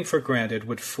taken for granted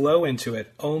would flow into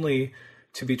it only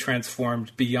to be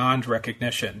transformed beyond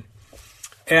recognition.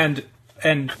 And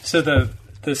so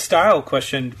the style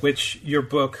question, which your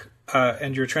book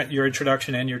and your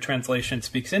introduction and your translation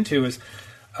speaks into, is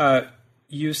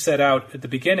you set out at the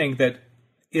beginning that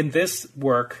in this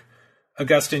work,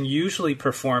 Augustine usually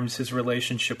performs his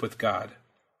relationship with God.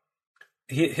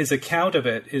 His account of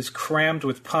it is crammed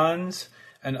with puns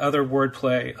and other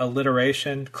wordplay,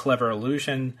 alliteration, clever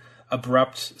allusion,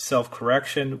 abrupt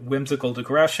self-correction, whimsical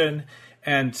digression,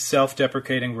 and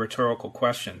self-deprecating rhetorical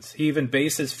questions. He even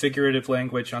bases figurative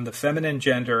language on the feminine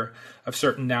gender of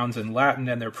certain nouns in Latin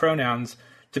and their pronouns,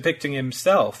 depicting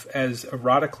himself as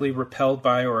erotically repelled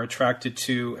by or attracted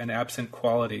to an absent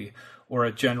quality or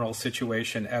a general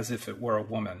situation as if it were a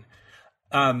woman.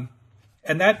 And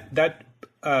that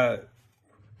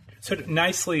sort of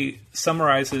nicely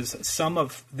summarizes some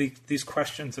of these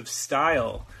questions of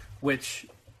style, which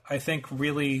I think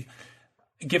really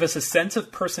give us a sense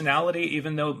of personality,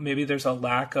 even though maybe there's a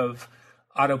lack of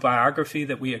autobiography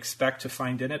that we expect to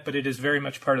find in it, but it is very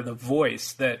much part of the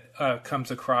voice that comes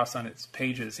across on its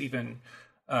pages, even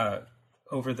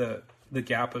over the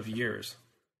gap of years.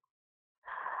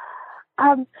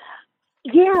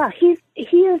 He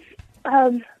is.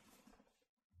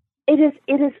 It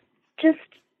is just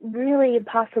really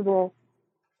impossible.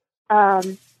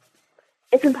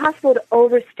 It's impossible to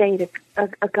overstate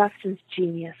Augustine's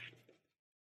genius.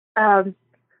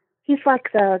 He's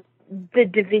like the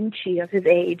Da Vinci of his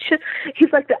age.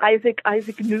 He's like the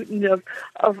Isaac Newton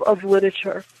of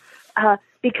literature,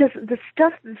 because the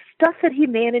stuff that he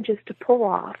manages to pull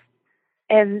off,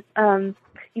 and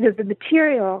the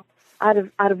material out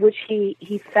of which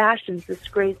he fashions this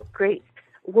great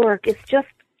work,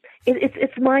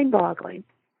 it's mind-boggling.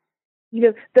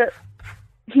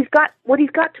 He's got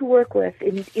to work with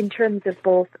in terms of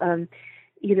both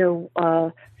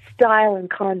style and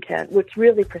content, what's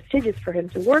really prestigious for him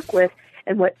to work with,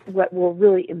 and what will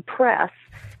really impress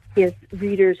his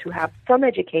readers who have some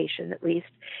education, at least,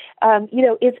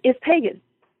 is pagan.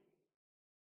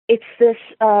 It's this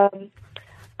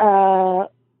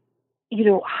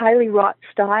highly wrought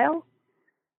style.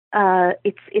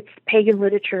 It's pagan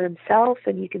literature himself,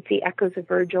 and you can see echoes of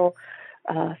Virgil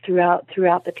throughout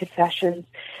the Confessions.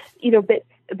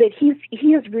 But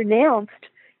he has renounced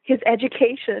his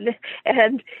education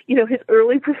and his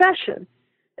early profession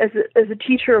as a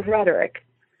teacher of rhetoric.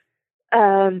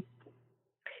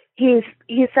 He's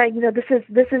saying this is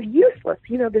useless.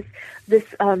 This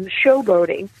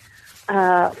showboating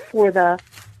for the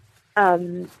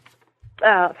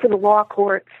law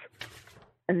courts,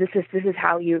 and this is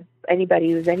how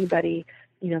anybody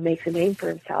makes a name for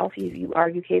himself. You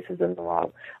argue cases in the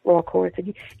law courts,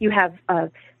 and you have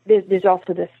there's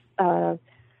also this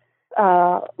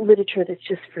literature that's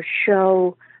just for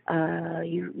show.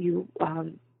 You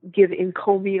give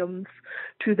encomiums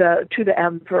to the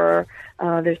emperor.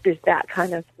 There's that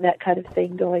kind of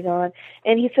thing going on,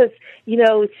 and he says,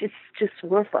 it's just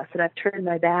worthless, and I've turned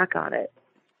my back on it.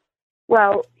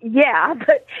 Well, yeah,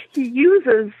 but he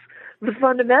uses the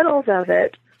fundamentals of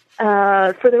it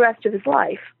for the rest of his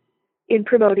life in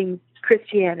promoting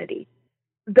Christianity.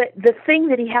 But the thing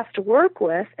that he has to work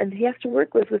with, and he has to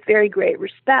work with very great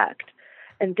respect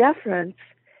and deference,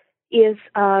 is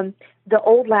the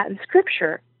Old Latin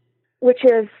Scripture, which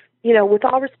is, with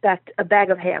all respect, a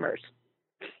bag of hammers.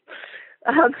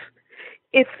 As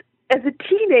a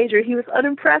teenager, he was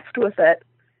unimpressed with it.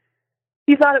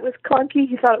 He thought it was clunky.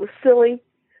 He thought it was silly.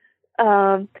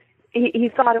 He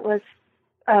thought it was,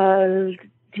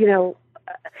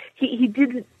 he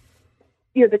didn't,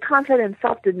 the content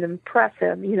himself didn't impress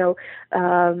him. In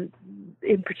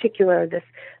particular,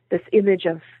 this image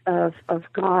of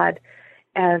God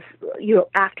as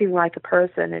acting like a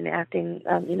person and acting,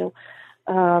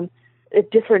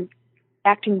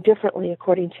 acting differently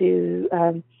according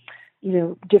to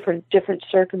different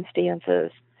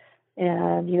circumstances.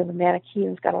 And, the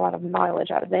Manichaeans got a lot of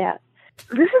mileage out of that.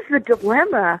 This is the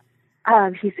dilemma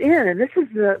he's in, and this is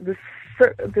the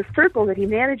circle that he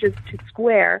manages to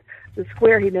square, the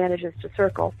square he manages to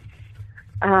circle.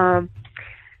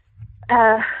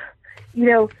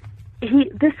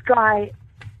 This guy,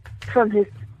 from his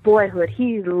boyhood,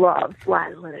 he loves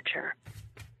Latin literature,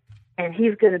 and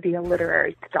he's going to be a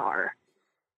literary star,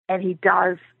 and he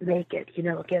does make it,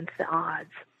 against the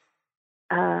odds.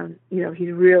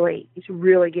 He's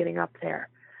really getting up there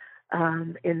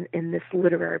in this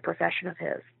literary profession of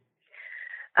his.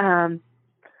 But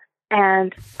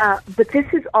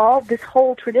this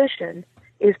whole tradition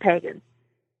is pagan.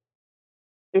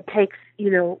 It takes,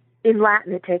 in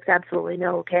Latin, it takes absolutely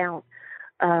no account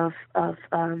of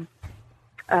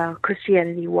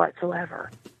Christianity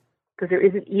whatsoever, because there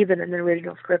isn't even an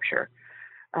original scripture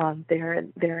there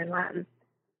in Latin.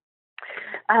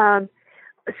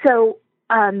 So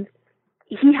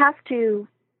he has to,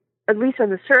 at least on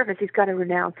the surface, he's got to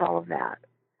renounce all of that.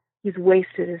 He's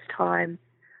wasted his time.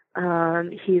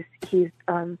 He's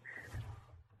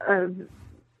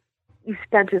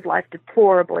spent his life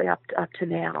deplorably up to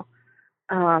now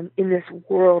in this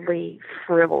worldly,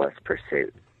 frivolous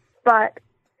pursuit. But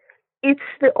it's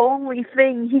the only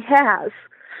thing he has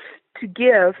to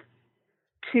give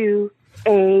to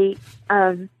a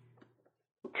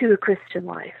Christian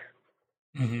life.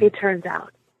 Mm-hmm. It turns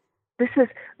out this is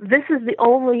the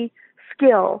only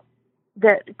skill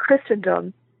that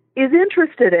Christendom is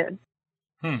interested in.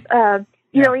 He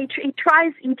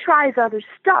tries other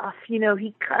stuff. He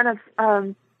kind of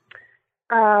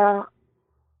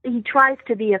he tries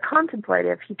to be a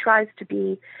contemplative. He tries to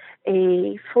be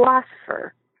a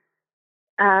philosopher,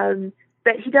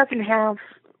 but he doesn't have.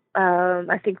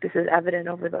 I think this is evident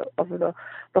over the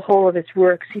whole of his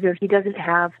works. He doesn't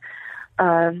have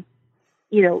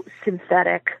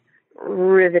synthetic,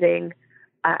 riveting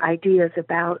ideas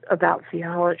about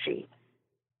theology.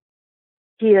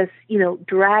 He is,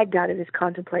 dragged out of his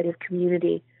contemplative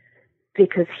community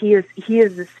because he is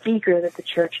the speaker that the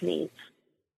church needs,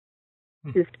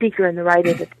 the speaker and the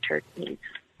writer that the church needs.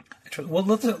 Well,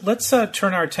 let's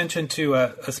turn our attention to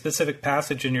a specific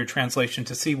passage in your translation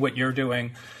to see what you're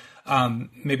doing,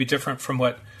 maybe different from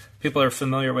what people are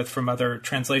familiar with from other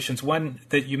translations. One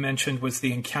that you mentioned was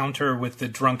the encounter with the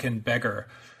drunken beggar.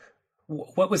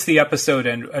 What was the episode,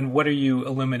 and what are you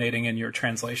illuminating in your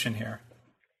translation here?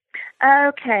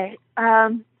 Okay.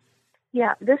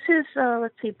 This is,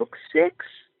 book 6,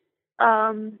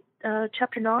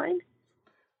 chapter 9.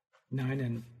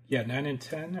 9 and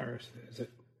 10, or is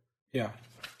it? Yeah.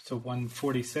 So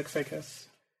 146, I guess.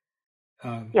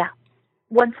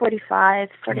 145,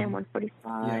 starting on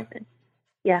 145. And,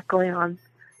 going on,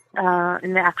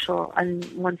 in the actual, on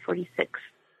 146.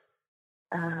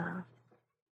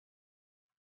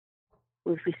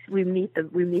 We meet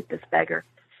this beggar.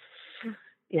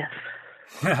 Yes.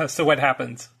 So what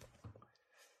happens?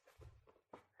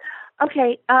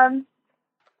 Okay.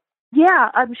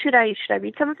 Should I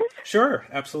read some of this? Sure,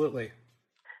 absolutely.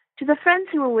 To the friends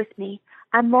who were with me,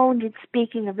 I moaned in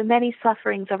speaking of the many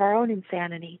sufferings of our own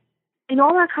insanity. In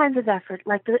all our kinds of effort,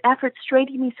 like the effort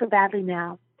straining me so badly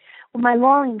now, when my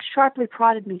longing sharply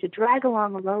prodded me to drag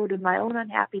along a load of my own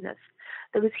unhappiness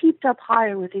that was heaped up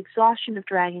higher with the exhaustion of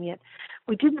dragging it,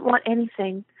 we didn't want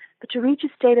anything but to reach a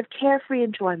state of carefree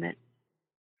enjoyment.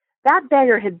 That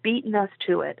beggar had beaten us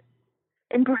to it,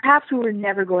 and perhaps we were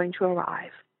never going to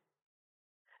arrive.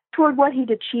 Toward what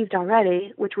he'd achieved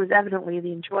already, which was evidently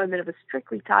the enjoyment of a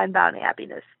strictly time-bound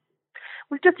happiness,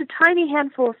 with just a tiny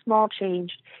handful of small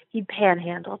change he'd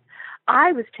panhandled,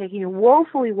 I was taking a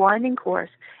woefully winding course,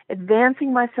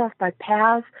 advancing myself by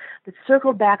paths that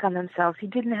circled back on themselves. He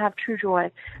didn't have true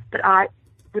joy, but I,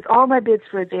 with all my bids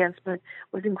for advancement,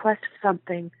 was in quest of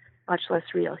something much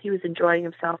less real. He was enjoying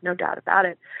himself, no doubt about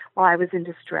it, while I was in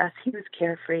distress. He was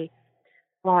carefree.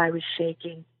 while I was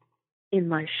shaking in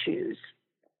my shoes.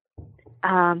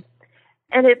 And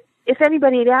if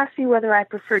anybody had asked me whether I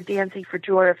preferred dancing for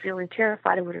joy or feeling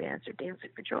terrified, I would have answered dancing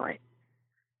for joy.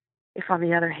 If, on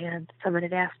the other hand, someone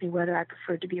had asked me whether I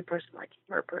preferred to be a person like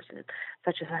him or a person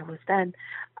such as I was then,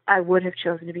 I would have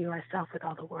chosen to be myself with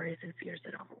all the worries and fears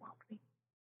that overwhelmed me.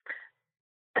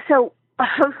 So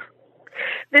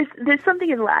there's something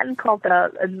in Latin called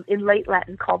in late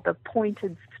Latin called the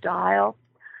pointed style,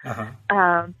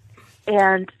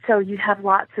 and so you have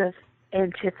lots of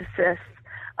antithesis,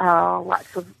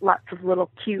 lots of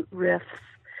little cute riffs.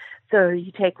 So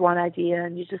you take one idea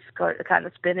and you just kind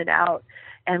of spin it out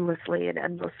endlessly,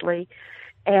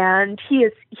 and he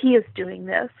is doing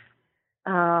this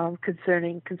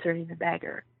concerning the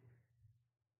beggar.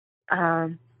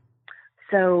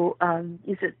 So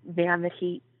he's a man that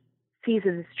he sees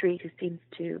in the street who seems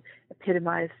to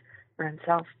epitomize for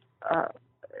himself,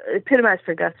 epitomize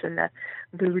for Augustine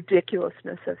the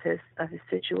ridiculousness of his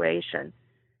situation.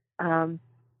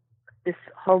 This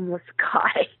homeless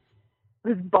guy,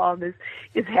 this bum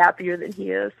is happier than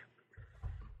he is.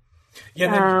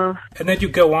 Yeah, and then you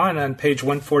go on page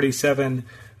 147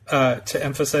 to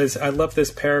emphasize. I love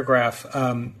this paragraph.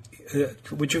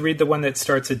 Would you read the one that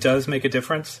starts? It does make a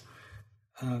difference.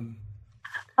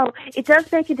 It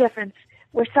does make a difference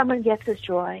where someone gets his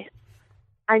joy.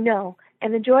 I know,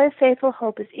 and the joy of faithful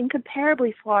hope is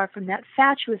incomparably far from that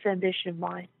fatuous ambition of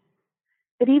mine.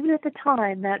 But even at the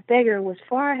time, that beggar was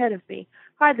far ahead of me,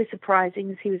 hardly surprising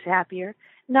as he was happier,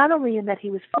 not only in that he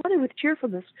was flooded with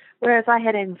cheerfulness, whereas I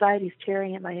had anxieties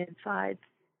tearing at my insides.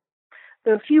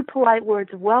 Through a few polite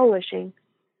words of well-wishing,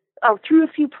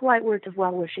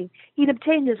 he'd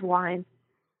obtained his wine,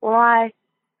 while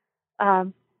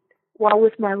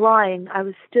with my lying, I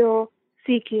was still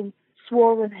seeking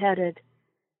swollen-headed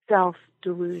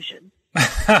self-delusion.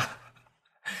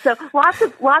 So lots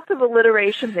of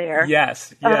alliteration there.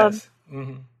 Yes.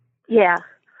 Yeah.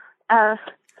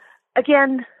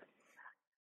 Again,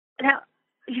 now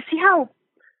you see how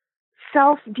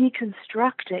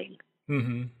self-deconstructing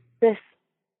this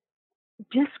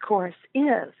discourse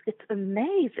is. It's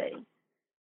amazing.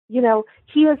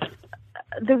 He is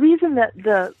the reason that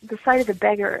the sight of the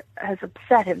beggar has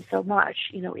upset him so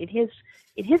much. In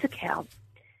his account,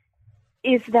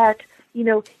 is that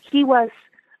he was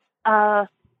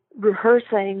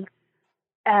rehearsing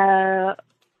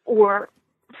or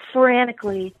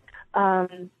frantically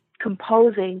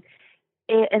composing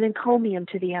an encomium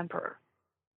to the emperor.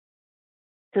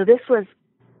 So this was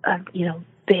a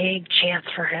big chance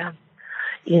for him.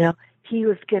 He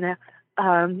was gonna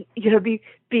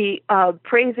be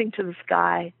praising to the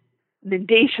sky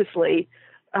mendaciously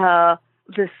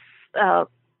this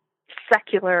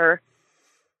secular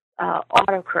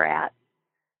autocrat.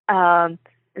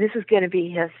 This is going to be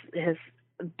his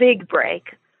big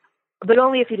break, but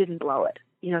only if he didn't blow it.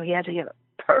 He had to give a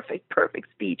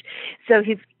perfect speech. So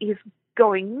he's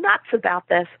going nuts about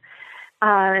this,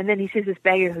 and then he sees this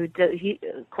beggar who,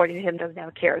 according to him, doesn't have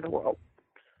a care in the world.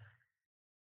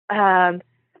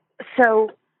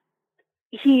 So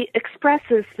he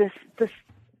expresses this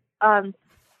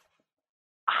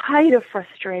height of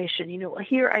frustration.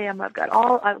 Here I am. I've got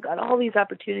all these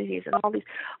opportunities and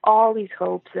all these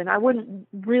hopes, and I wouldn't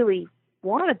really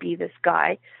want to be this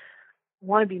guy. I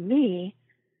want to be me,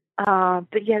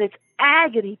 but yet it's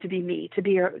agony to be me, to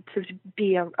be a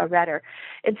Retter.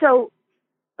 And so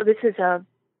this is a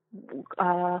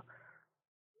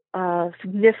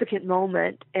significant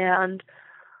moment, and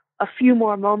a few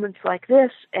more moments like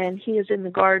this, and he is in the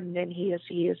garden, and he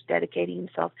is dedicating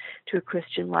himself to a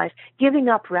Christian life, giving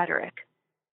up rhetoric.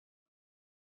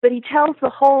 But he tells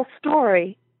the whole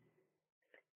story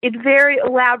in very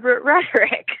elaborate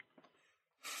rhetoric.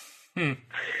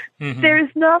 There is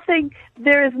nothing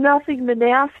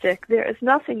monastic. There is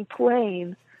nothing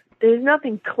plain. There is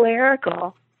nothing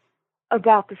clerical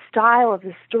about the style of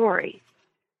the story.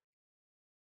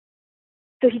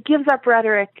 So he gives up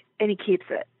rhetoric and he keeps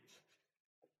it.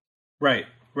 Right.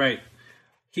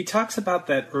 He talks about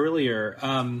that earlier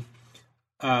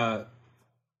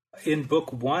in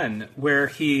book 1, where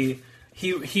he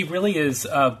really is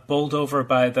bowled over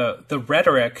by the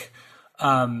rhetoric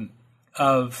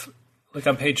of, like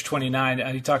on page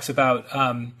 29, he talks about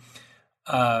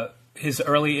his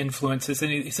early influences,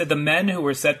 and he said the men who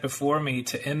were set before me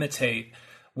to imitate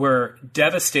were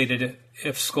devastated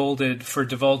if scolded for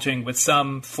divulging with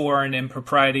some foreign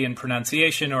impropriety in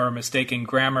pronunciation or mistaken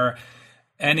grammar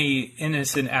any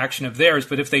innocent action of theirs,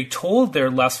 but if they told their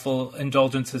lustful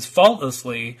indulgences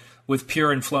faultlessly with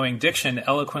pure and flowing diction,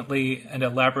 eloquently and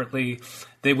elaborately,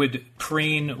 they would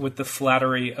preen with the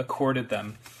flattery accorded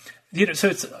them. so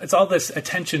it's all this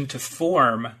attention to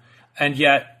form, and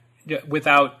yet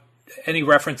without any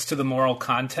reference to the moral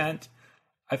content.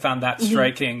 I found that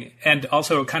striking, and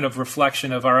also a kind of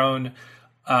reflection of our own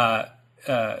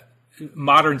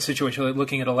modern situation,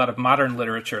 looking at a lot of modern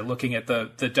literature, looking at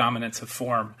the dominance of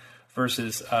form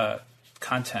versus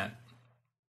content.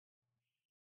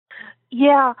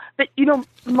 Yeah, but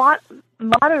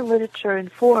modern literature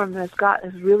and form has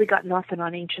really got nothing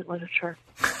on ancient literature.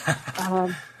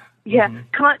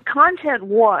 Content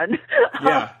won.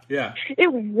 Yeah.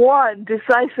 It won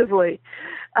decisively,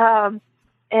 and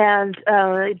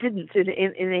it didn't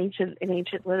in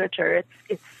ancient literature.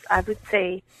 It's I would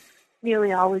say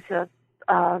nearly always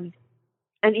an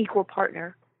equal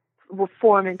partner. Well,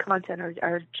 form and content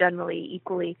are generally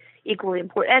equally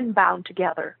important and bound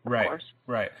together. Of course.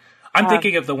 Right. I'm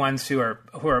thinking of the ones who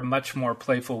are much more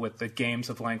playful with the games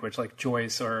of language, like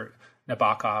Joyce or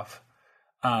Nabokov.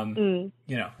 But in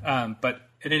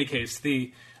any case,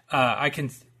 he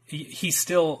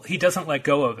doesn't let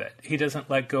go of it. He doesn't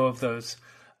let go of those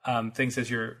things as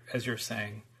you're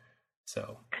saying.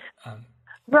 So,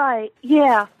 right.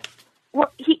 Yeah.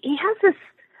 Well, he has this.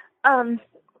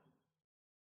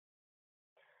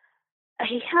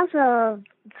 He has a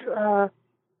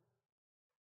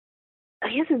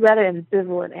rather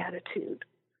ambivalent attitude,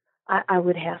 I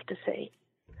would have to say.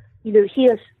 He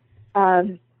is,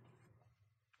 in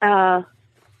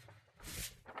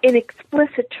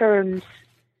explicit terms,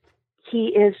 he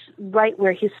is right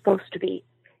where he's supposed to be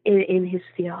in his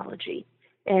theology.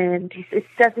 And it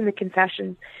says in the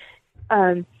Confessions,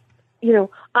 I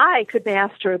could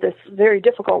master this very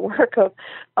difficult work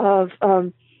of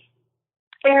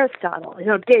Aristotle.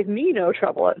 It gave me no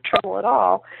trouble at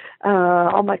all.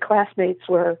 All my classmates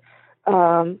were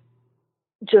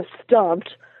just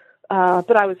stumped,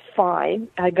 but I was fine.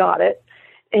 I got it,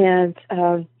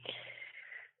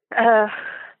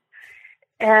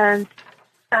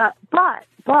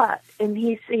 but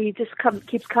he just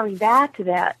keeps coming back to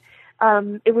that.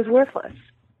 It was worthless.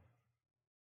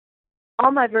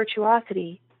 All my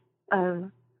virtuosity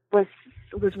was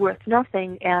worth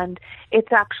nothing, and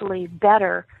it's actually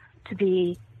better to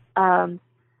be a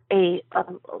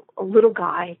little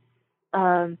guy,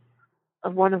 one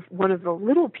of the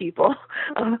little people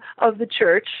of the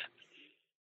church,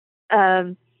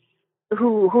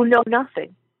 who know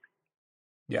nothing.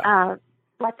 Yeah.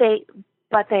 But they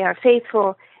are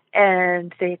faithful,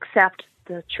 and they accept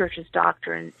the church's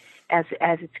doctrine as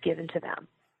it's given to them.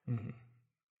 Mm-hmm.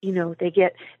 They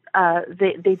get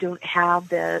they don't have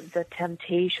the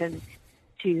temptation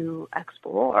to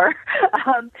explore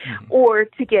or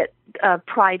to get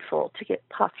prideful, to get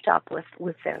puffed up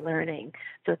with their learning.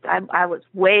 So I was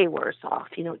way worse off.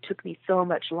 It took me so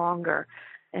much longer,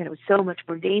 and it was so much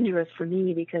more dangerous for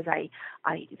me because I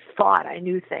thought I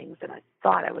knew things, and I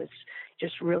thought I was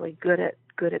just really good at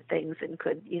things and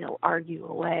could argue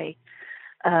away.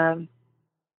 So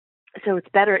it's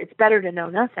better to know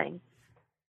nothing.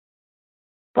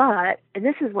 But, and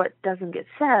this is what doesn't get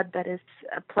said, but it's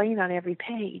plain on every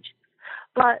page.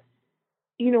 But,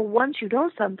 once you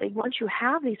know something, once you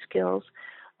have these skills,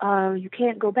 you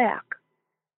can't go back.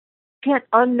 You can't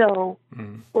unknow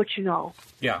what you know.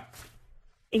 Yeah.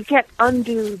 You can't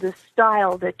undo the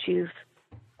style that you've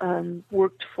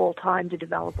worked full time to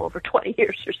develop over 20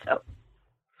 years or so.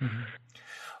 Mm-hmm.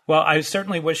 Well, I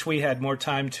certainly wish we had more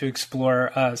time to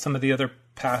explore some of the other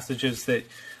passages that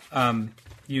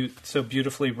you so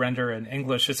beautifully render in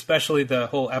English, especially the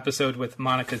whole episode with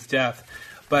Monica's death.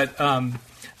 But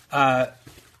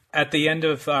at the end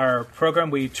of our program,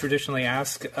 we traditionally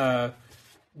ask,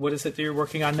 what is it that you're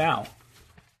working on now?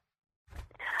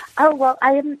 Oh, well,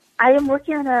 I am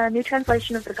working on a new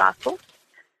translation of the Gospel.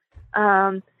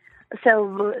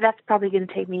 So that's probably going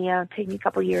to take me a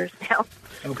couple years now.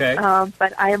 Okay.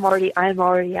 But I am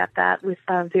already at that with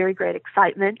very great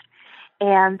excitement,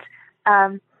 and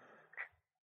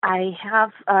I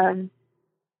have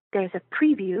there's a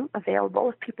preview available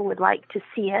if people would like to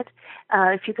see it.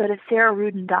 If you go to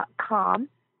sararudin.com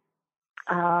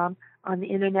on the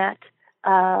internet,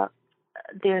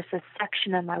 there's a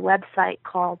section on my website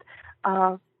called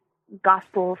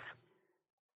Gospels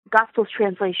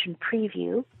Translation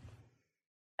Preview.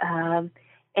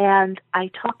 And I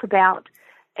talk about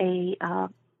a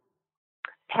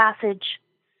passage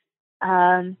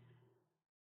in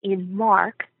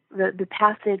Mark, the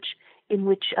passage in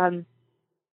which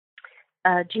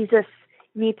Jesus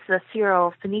meets the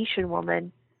Syro-Phoenician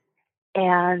woman,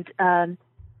 and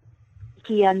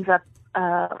he ends up,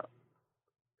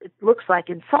 it looks like,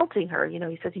 insulting her.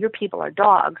 He says, "Your people are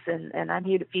dogs, and I'm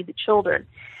here to feed the children."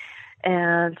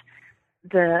 And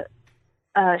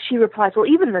she replies, well,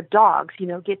 even the dogs,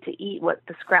 get to eat what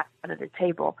the scraps under the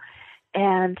table.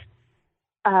 And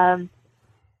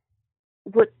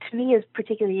what to me is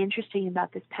particularly interesting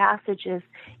about this passage is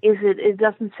it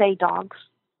doesn't say dogs.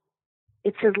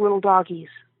 It says little doggies.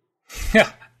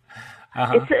 Yeah.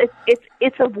 Uh-huh.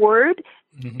 It's a word.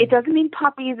 Mm-hmm. It doesn't mean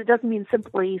puppies. It doesn't mean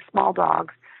simply small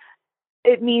dogs.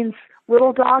 It means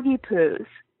little doggy poos.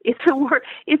 It's a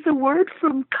word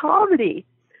from comedy.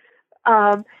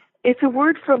 It's a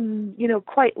word from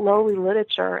quite lowly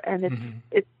literature, and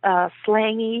it's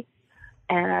slangy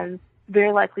and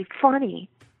very likely funny.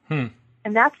 And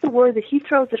that's the word that he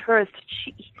throws at her.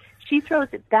 She throws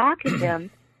it back at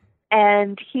him,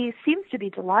 and he seems to be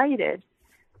delighted.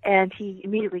 And he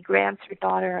immediately grants her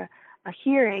daughter a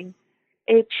hearing.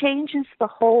 It changes the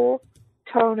whole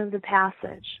tone of the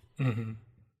passage. Mm-hmm.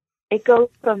 It goes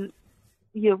from,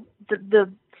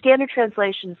 the standard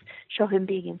translations show him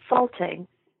being insulting.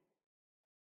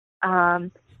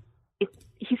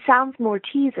 He sounds more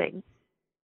teasing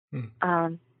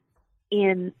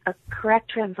in a correct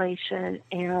translation,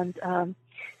 and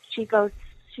she goes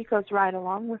right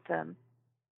along with him.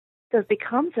 So it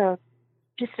becomes a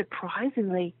just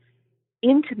surprisingly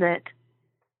intimate,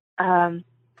 rather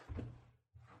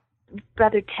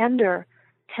tender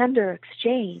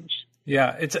exchange.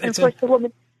 Yeah, and of course the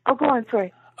woman. Oh, go on.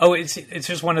 Sorry. Oh, it's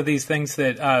just one of these things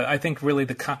that I think really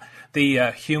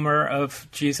the humor of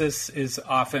Jesus is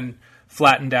often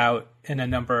flattened out in a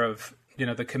number of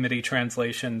the committee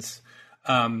translations,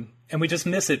 and we just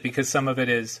miss it because some of it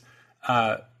is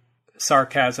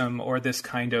sarcasm or this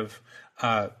kind of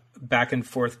back and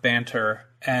forth banter,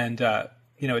 and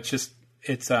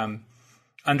it's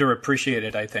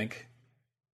underappreciated, I think.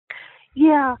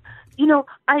 Yeah,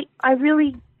 I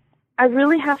really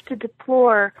have to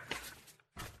deplore,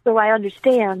 so I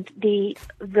understand the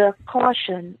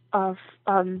caution of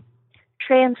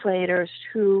translators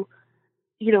who,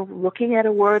 looking at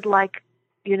a word like,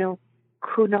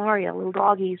 kunaria, little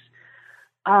doggies,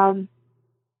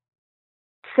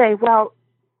 say, well,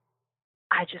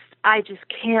 I just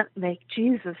can't make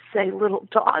Jesus say little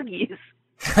doggies.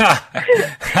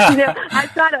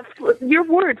 I've got your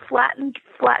word flattened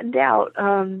out.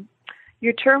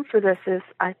 Your term for this is,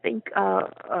 I think,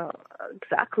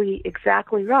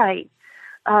 exactly right.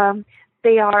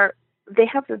 They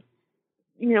have the,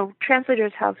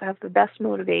 translators have the best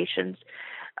motivations,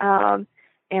 and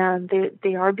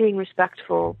they are being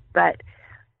respectful. But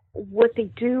what they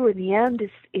do in the end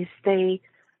is they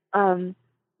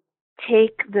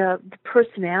take the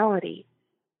personality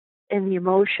and the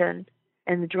emotion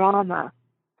and the drama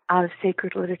out of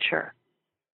sacred literature.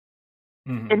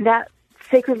 Mm-hmm. And that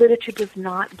sacred literature does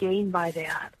not gain by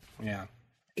that. Yeah.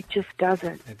 It just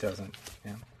doesn't. It doesn't,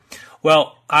 yeah.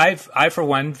 Well, I for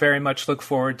one, very much look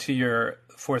forward to your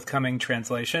forthcoming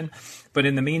translation. But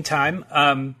in the meantime,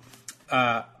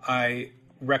 I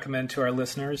recommend to our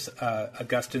listeners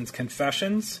Augustine's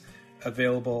Confessions,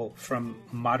 available from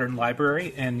Modern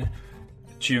Library in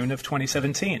June of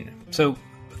 2017. So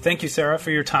thank you, Sarah,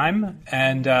 for your time,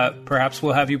 and perhaps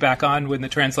we'll have you back on when the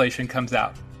translation comes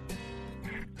out.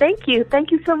 Thank you.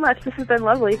 Thank you so much. This has been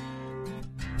lovely.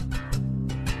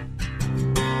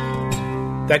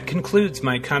 That concludes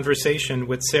my conversation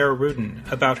with Sarah Rudin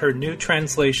about her new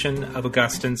translation of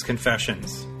Augustine's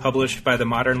Confessions, published by the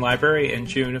Modern Library in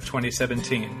June of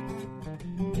 2017.